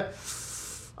 He's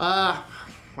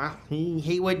well,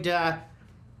 he would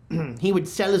he would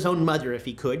sell his own mother if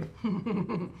he could.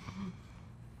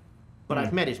 But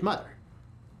I've met his mother.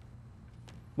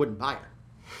 Wouldn't buy her.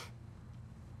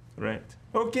 Right.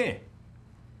 Okay.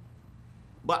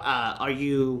 But are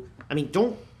you? I mean,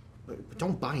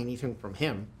 don't buy anything from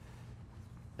him.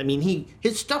 I mean,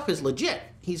 his stuff is legit.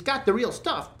 He's got the real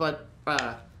stuff, but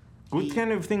what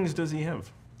kind of things does he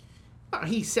have?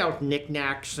 He sells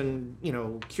knickknacks and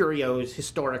curios,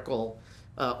 historical,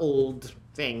 old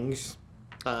things.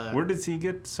 Where does he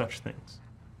get such things?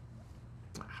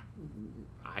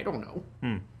 I don't know.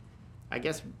 I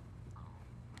guess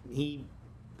he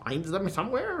finds them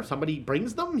somewhere. Or somebody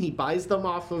brings them. He buys them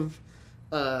off of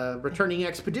returning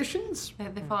expeditions.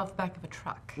 They fall off the back of a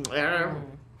truck.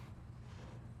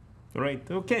 Right.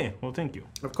 Okay. Well, thank you.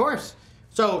 Of course.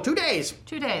 So 2 days.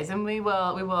 2 days, and we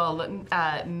will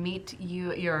meet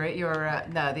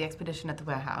the expedition at the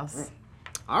warehouse.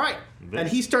 All right. And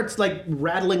he starts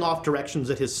rattling off directions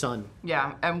at his son.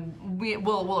 Yeah, and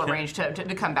we'll arrange to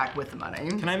come back with the money.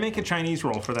 Can I make a Chinese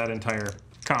roll for that entire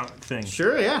thing?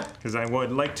 Sure. Yeah. Because I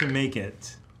would like to make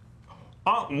it.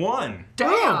 1.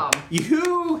 Damn.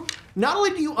 You. Not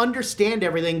only do you understand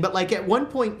everything, but at one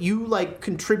point you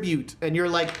contribute, and you're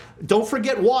like, "Don't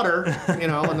forget water," and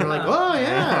they're like, "Oh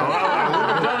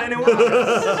yeah."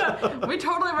 We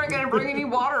totally weren't going to bring any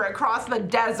water across the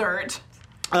desert.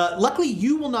 Luckily,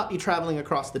 you will not be traveling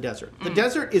across the desert. The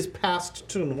desert is past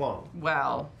Tunhuang.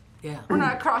 Well, yeah, we're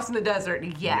not crossing the desert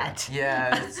yet.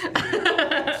 Yeah,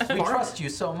 we trust you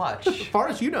so much. As far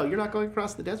as you know, you're not going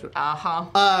across the desert.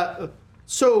 Uh-huh.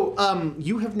 So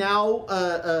you have now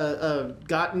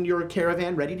gotten your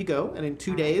caravan ready to go, and in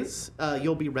 2 days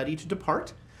you'll be ready to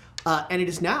depart. And it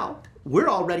is now, we're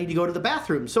all ready to go to the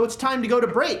bathroom, so it's time to go to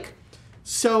break.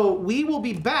 So we will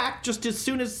be back just as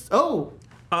soon as,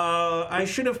 I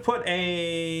should have put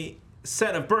a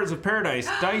set of Birds of Paradise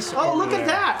dice over look there. at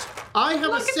that! I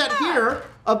have a set here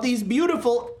of these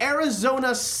beautiful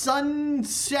Arizona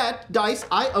Sunset dice.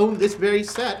 I own this very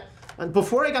set. And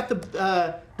before I got the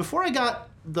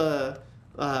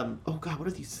oh God, what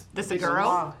are these? The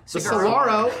Saguro? The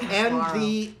Saguaro and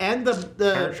the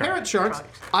Parrot Sharks.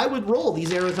 I would roll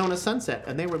these Arizona Sunset,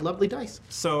 and they were lovely dice.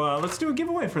 So let's do a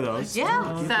giveaway for those. Yeah,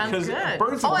 sounds because good.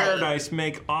 Birds of Paradise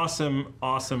make awesome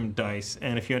dice,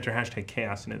 and if you enter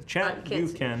 #chaos in the chat, you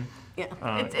can get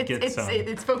some.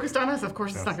 It's focused on us. Of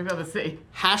course, it's not going to be able to see.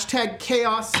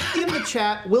 #chaos in the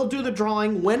chat. We'll do the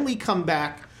drawing when we come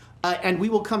back. And we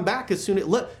will come back as soon as...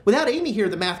 Without Amy here,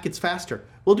 the math gets faster.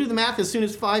 We'll do the math as soon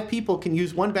as 5 people can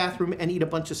use one bathroom and eat a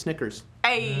bunch of Snickers.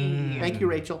 Hey! Thank you,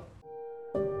 Rachel.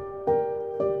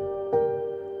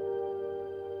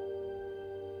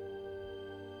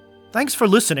 Thanks for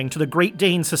listening to the Great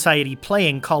Dane Society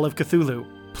playing Call of Cthulhu.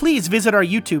 Please visit our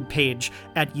YouTube page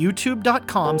at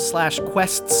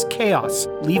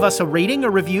youtube.com/questschaos. Leave us a rating, a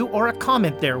review, or a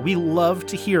comment there. We love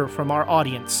to hear from our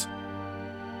audience.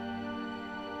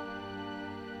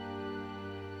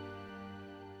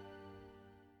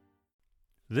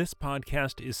 This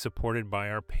podcast is supported by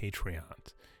our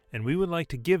Patreons, and we would like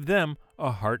to give them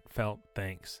a heartfelt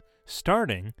thanks,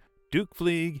 starting Duke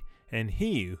Fleeg and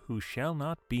He Who Shall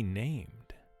Not Be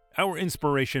Named. Our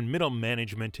inspiration middle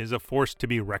management is a force to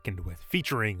be reckoned with,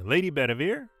 featuring Lady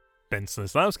Bedivere, Ben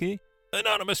Slislawski,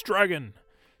 Anonymous Dragon,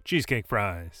 Cheesecake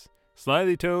Fries,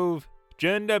 Slyly Tove,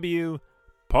 Jen W.,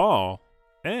 Paul,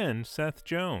 and Seth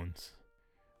Jones.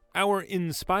 Our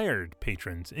inspired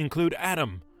patrons include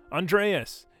Adam,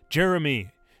 Andreas,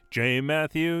 Jeremy, Jay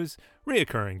Matthews,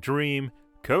 Reoccurring Dream,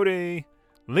 Cody,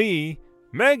 Lee,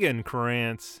 Megan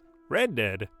Krantz, Red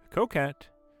Dead, Coquette,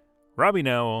 Robbie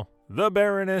Nowell, The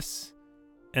Baroness,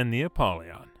 and the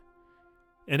Apollyon.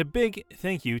 And a big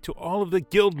thank you to all of the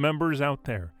guild members out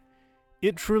there.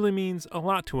 It truly means a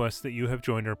lot to us that you have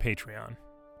joined our Patreon.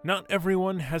 Not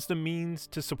everyone has the means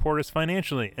to support us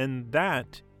financially, and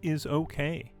that is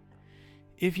okay.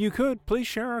 If you could, please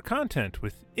share our content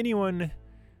with anyone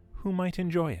who might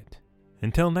enjoy it.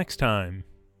 Until next time,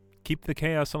 keep the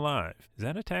chaos alive. Is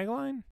that a tagline?